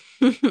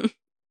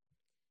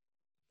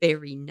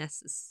very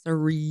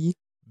necessary.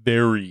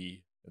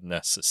 Very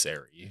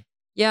necessary.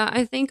 Yeah,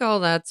 I think all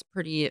that's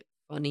pretty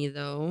funny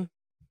though,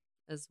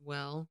 as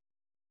well.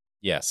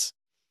 Yes,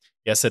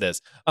 it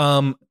is.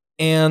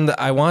 And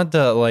I wanted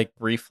to like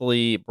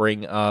briefly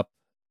bring up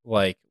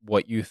like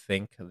what you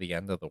think the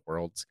end of the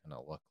world's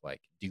gonna look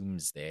like,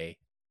 doomsday.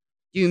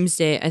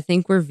 Doomsday. I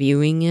think we're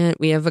viewing it.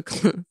 We have a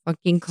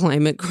fucking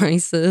climate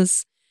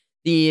crisis.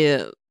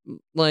 The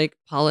like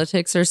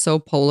politics are so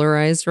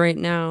polarized right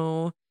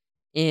now.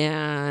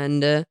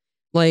 And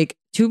like,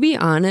 to be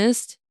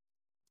honest,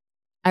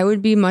 I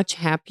would be much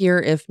happier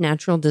if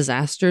natural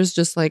disasters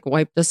just like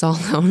wiped us all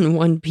out in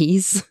one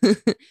piece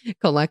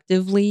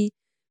collectively,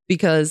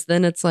 because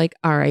then it's like,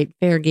 all right,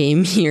 fair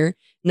game here.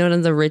 None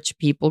of the rich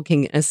people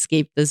can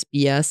escape this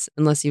BS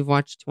unless you've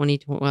watched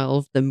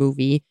 2012, the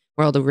movie,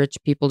 where all the rich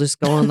people just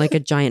go on like a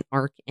giant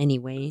arc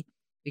anyway,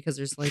 because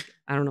there's like,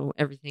 I don't know,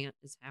 everything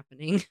is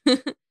happening.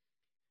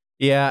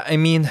 Yeah, I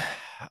mean,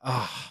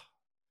 oh,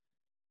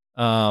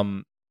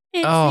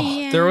 It's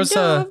the there end was a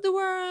of the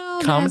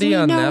world as comedy we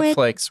on know it.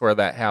 Netflix where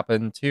that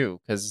happened too,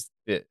 because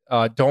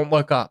Don't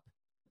Look Up.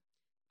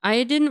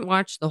 I didn't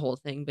watch the whole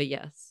thing, but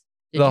yes.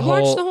 Did The you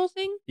watch whole- the whole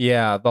thing?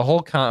 Yeah, the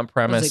whole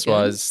premise good?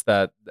 was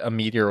that a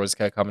meteor was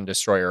going to come and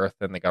destroy Earth,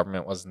 and the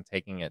government wasn't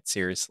taking it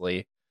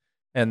seriously.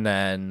 And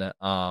then,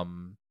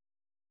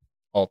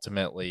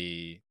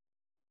 ultimately,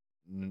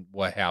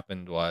 what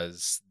happened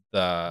was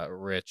the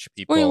rich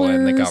people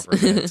and the Spoilers.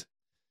 government.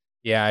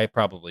 Yeah, I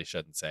probably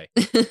shouldn't say.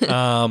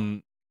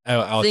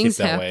 I'll keep Things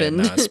that way and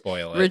happened. not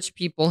spoil it. Rich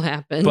people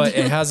happened. But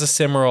it has a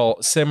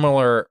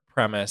similar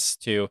premise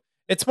to.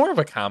 It's more of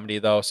a comedy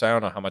though, so I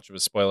don't know how much of a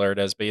spoiler it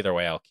is. But either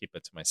way, I'll keep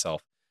it to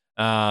myself.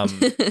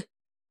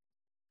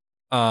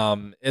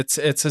 It's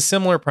a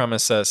similar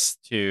premise as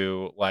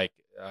to like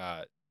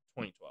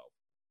 2012.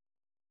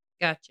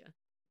 Gotcha.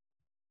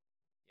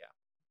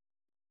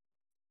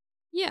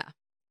 Yeah.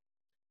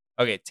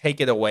 Okay,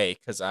 take it away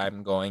because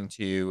I'm going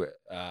to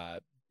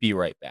be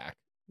right back.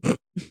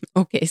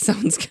 Okay,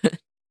 sounds good.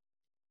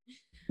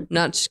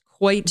 Not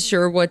quite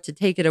sure what to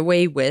take it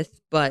away with,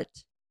 but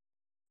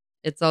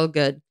it's all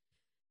good.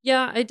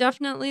 Yeah, I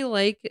definitely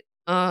like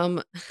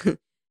I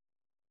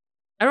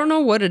don't know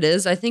what it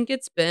is. I think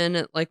it's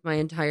been like my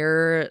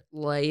entire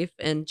life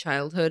and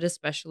childhood,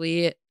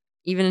 especially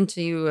even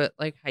into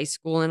like high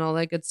school and all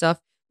that good stuff,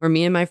 where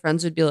me and my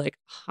friends would be like,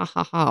 ha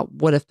ha ha,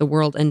 what if the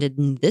world ended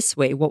in this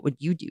way? What would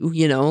you do?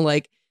 You know,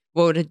 like,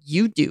 what would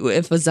you do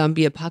if a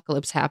zombie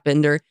apocalypse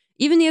happened? Or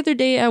even the other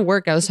day at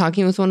work, I was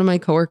talking with one of my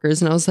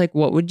coworkers and I was like,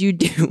 what would you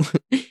do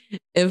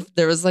if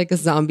there was like a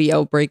zombie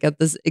outbreak at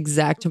this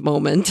exact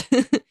moment?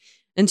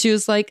 And she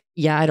was like,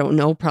 yeah, I don't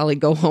know, probably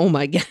go home,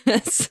 I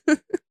guess.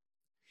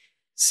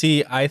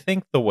 See, I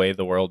think the way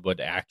the world would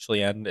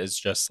actually end is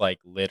just like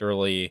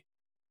literally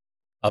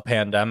a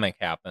pandemic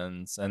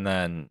happens and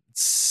then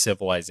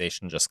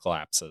civilization just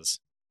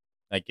collapses.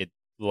 Like it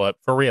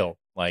for real.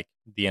 Like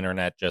the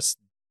internet just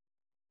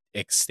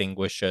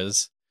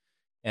extinguishes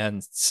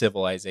and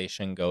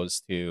civilization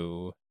goes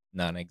to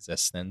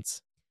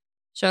non-existence.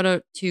 Shout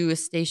out to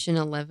Station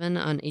 11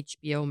 on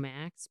HBO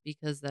Max,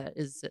 because that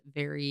is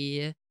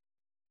very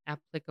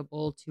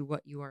applicable to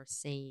what you are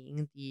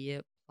saying,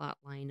 the plot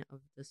line of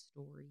the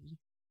story.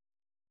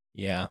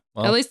 Yeah. At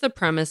Well, least the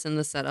premise and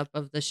the setup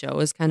of the show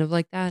is kind of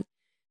like that.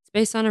 It's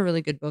based on a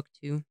really good book,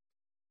 too.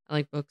 I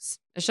like books.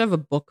 I should have a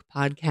book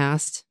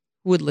podcast.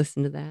 Who would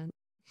listen to that?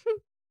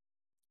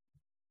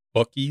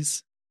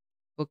 bookies.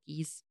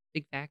 Bookies.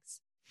 Big facts.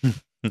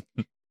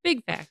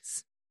 Big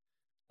facts.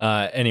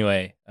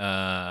 Anyway,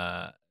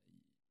 yeah,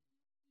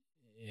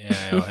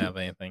 I don't have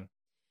anything.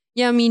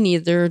 Yeah, me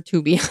neither,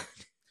 to be honest.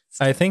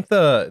 I think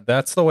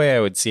that's the way I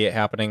would see it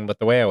happening, but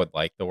the way I would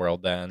like the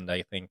world to end,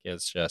 I think,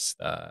 is just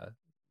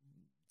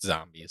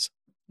zombies.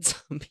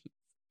 Zombies.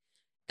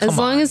 Come As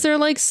long on. as they're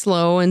like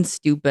slow and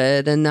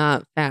stupid and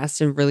not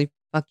fast and really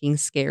fucking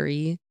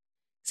scary.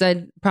 Because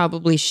I'd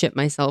probably shit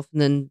myself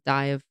and then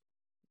die of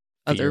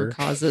other Fear.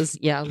 causes.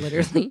 Yeah,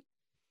 literally.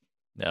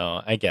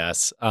 No, I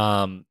guess.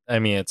 I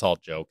mean, it's all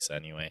jokes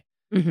anyway.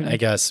 Mhm. I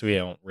guess we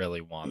don't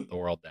really want the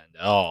world to end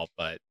at all,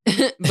 but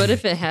But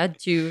if it had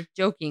to,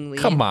 jokingly,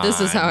 Come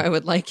this is how on. I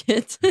would like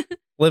it.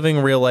 living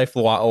real life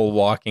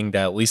Walking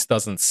Dead at least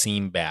doesn't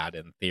seem bad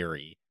in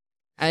theory.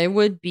 I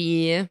would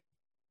be,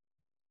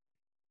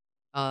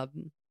 I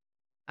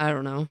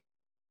don't know.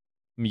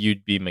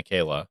 You'd be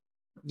Michaela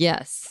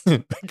Yes.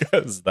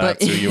 because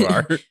that's who you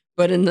are.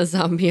 But in the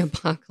zombie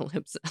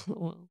apocalypse,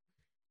 lol.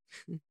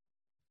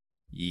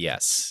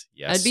 Yes.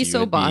 I'd be you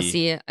so would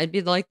bossy. I'd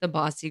be like the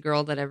bossy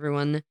girl that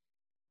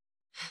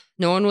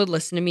no one would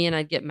listen to me and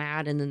I'd get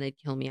mad and then they'd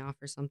kill me off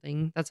or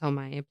something. That's how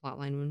my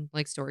plotline would,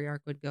 like, story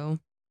arc would go.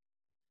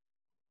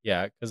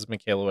 Yeah, because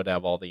Michaela would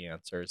have all the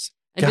answers.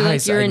 I'd be like,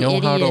 Guys, you're I an know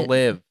how to idiot.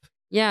 live.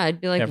 Yeah, I'd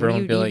be like,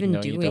 Everyone what are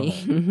would you be even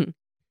like, "No, you doing?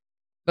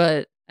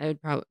 But I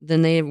would probably,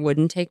 then they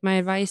wouldn't take my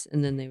advice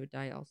and then they would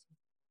die also.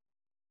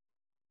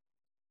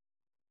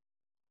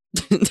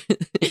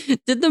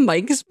 Did the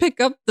mics pick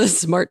up the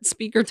smart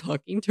speaker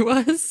talking to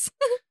us?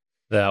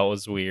 That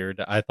was weird.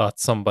 I thought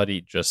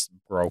somebody just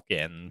broke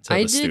into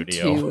I the did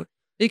studio. too.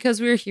 Because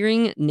we were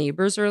hearing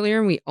neighbors earlier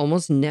and we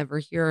almost never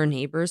hear our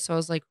neighbors. So I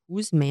was like,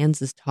 whose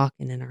mans is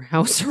talking in our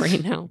house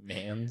right now?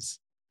 Mans.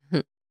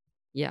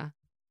 Yeah.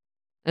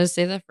 I just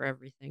say that for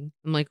everything.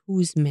 I'm like,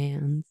 whose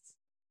mans?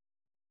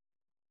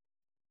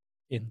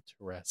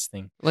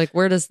 Interesting. Like,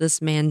 where does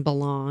this man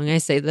belong? I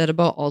say that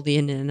about all the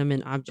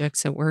inanimate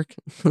objects at work.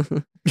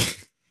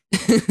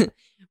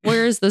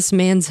 Where is this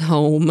man's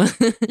home?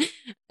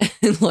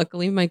 And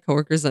luckily, my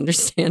coworkers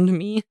understand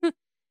me.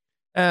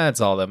 That's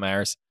all that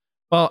matters.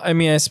 Well, I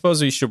mean, I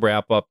suppose we should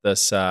wrap up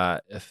this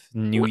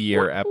New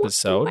Year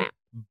episode,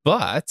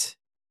 but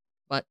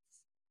But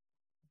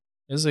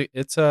it's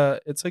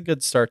a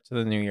good start to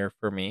the new year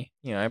for me.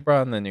 You know, I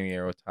brought in the new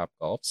year with Top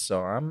Golf,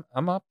 so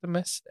I'm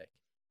optimistic.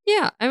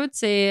 yeah, I would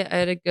say I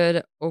had a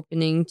good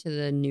opening to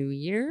the new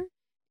year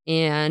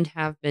and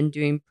have been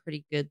doing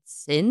pretty good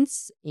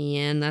since.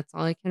 And that's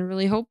all I can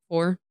really hope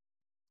for.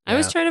 I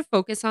always Yeah. try to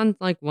focus on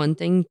like one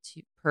thing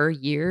per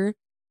year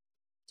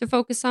to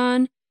focus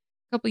on.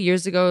 A couple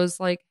years ago, it was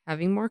like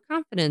having more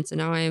confidence. And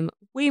now I am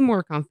way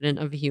more confident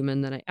of a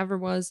human than I ever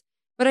was.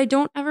 But I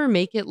don't ever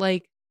make it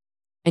like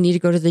I need to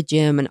go to the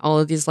gym and all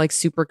of these like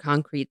super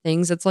concrete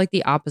things. It's like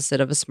the opposite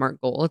of a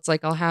SMART goal. It's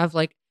like I'll have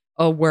like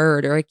a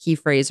word or a key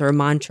phrase or a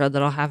mantra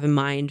that I'll have in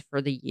mind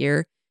for the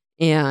year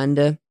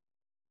and,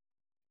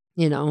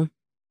 you know,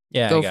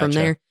 Yeah, go I from gotcha.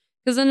 there.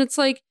 Because then it's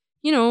like,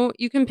 you know,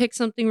 you can pick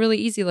something really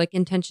easy like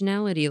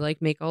intentionality,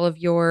 like make all of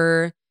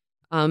your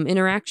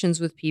interactions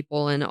with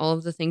people and all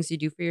of the things you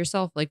do for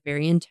yourself like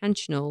very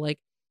intentional. Like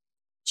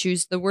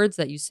choose the words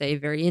that you say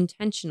very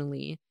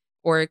intentionally.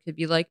 Or it could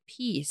be like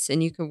peace,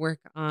 and you could work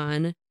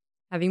on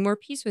having more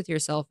peace with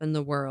yourself in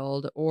the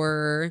world,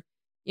 or,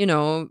 you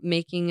know,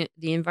 making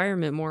the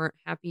environment more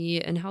happy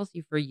and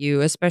healthy for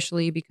you,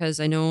 especially because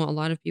I know a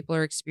lot of people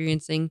are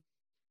experiencing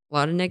a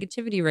lot of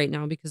negativity right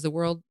now because the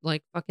world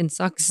like fucking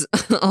sucks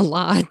a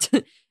lot.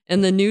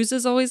 And the news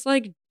is always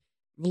like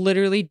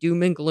literally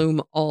doom and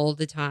gloom all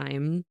the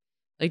time.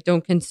 Like,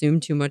 don't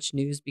consume too much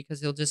news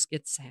because you'll just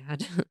get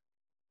sad.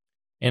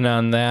 And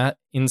on that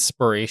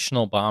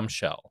inspirational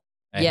bombshell,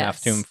 I have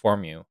to Yes.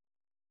 inform you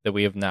that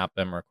we have not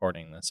been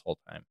recording this whole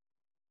time.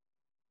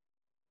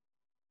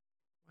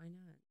 Why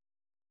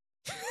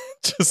not?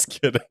 Just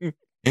kidding.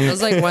 I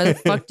was like, why the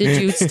fuck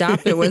did you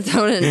stop it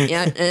without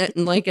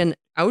like an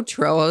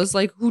outro? I was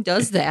like, who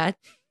does that?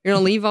 You're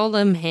gonna leave all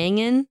them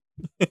hanging?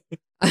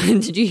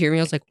 Did you hear me?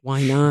 I was like,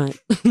 why not?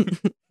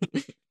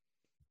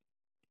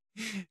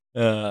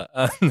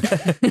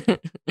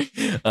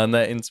 On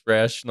that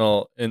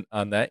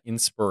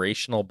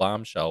inspirational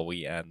bombshell,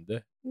 we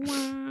end.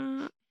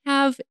 Wow.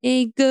 Have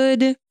a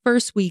good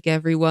first week,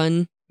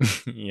 everyone.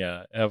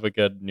 Yeah, have a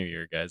good New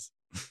Year, guys.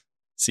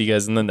 See you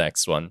guys in the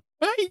next one.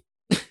 Bye.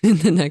 In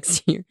the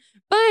next year.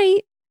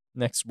 Bye.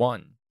 Next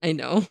one. I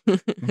know.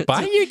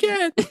 Bye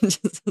again.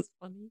 Just as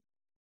funny.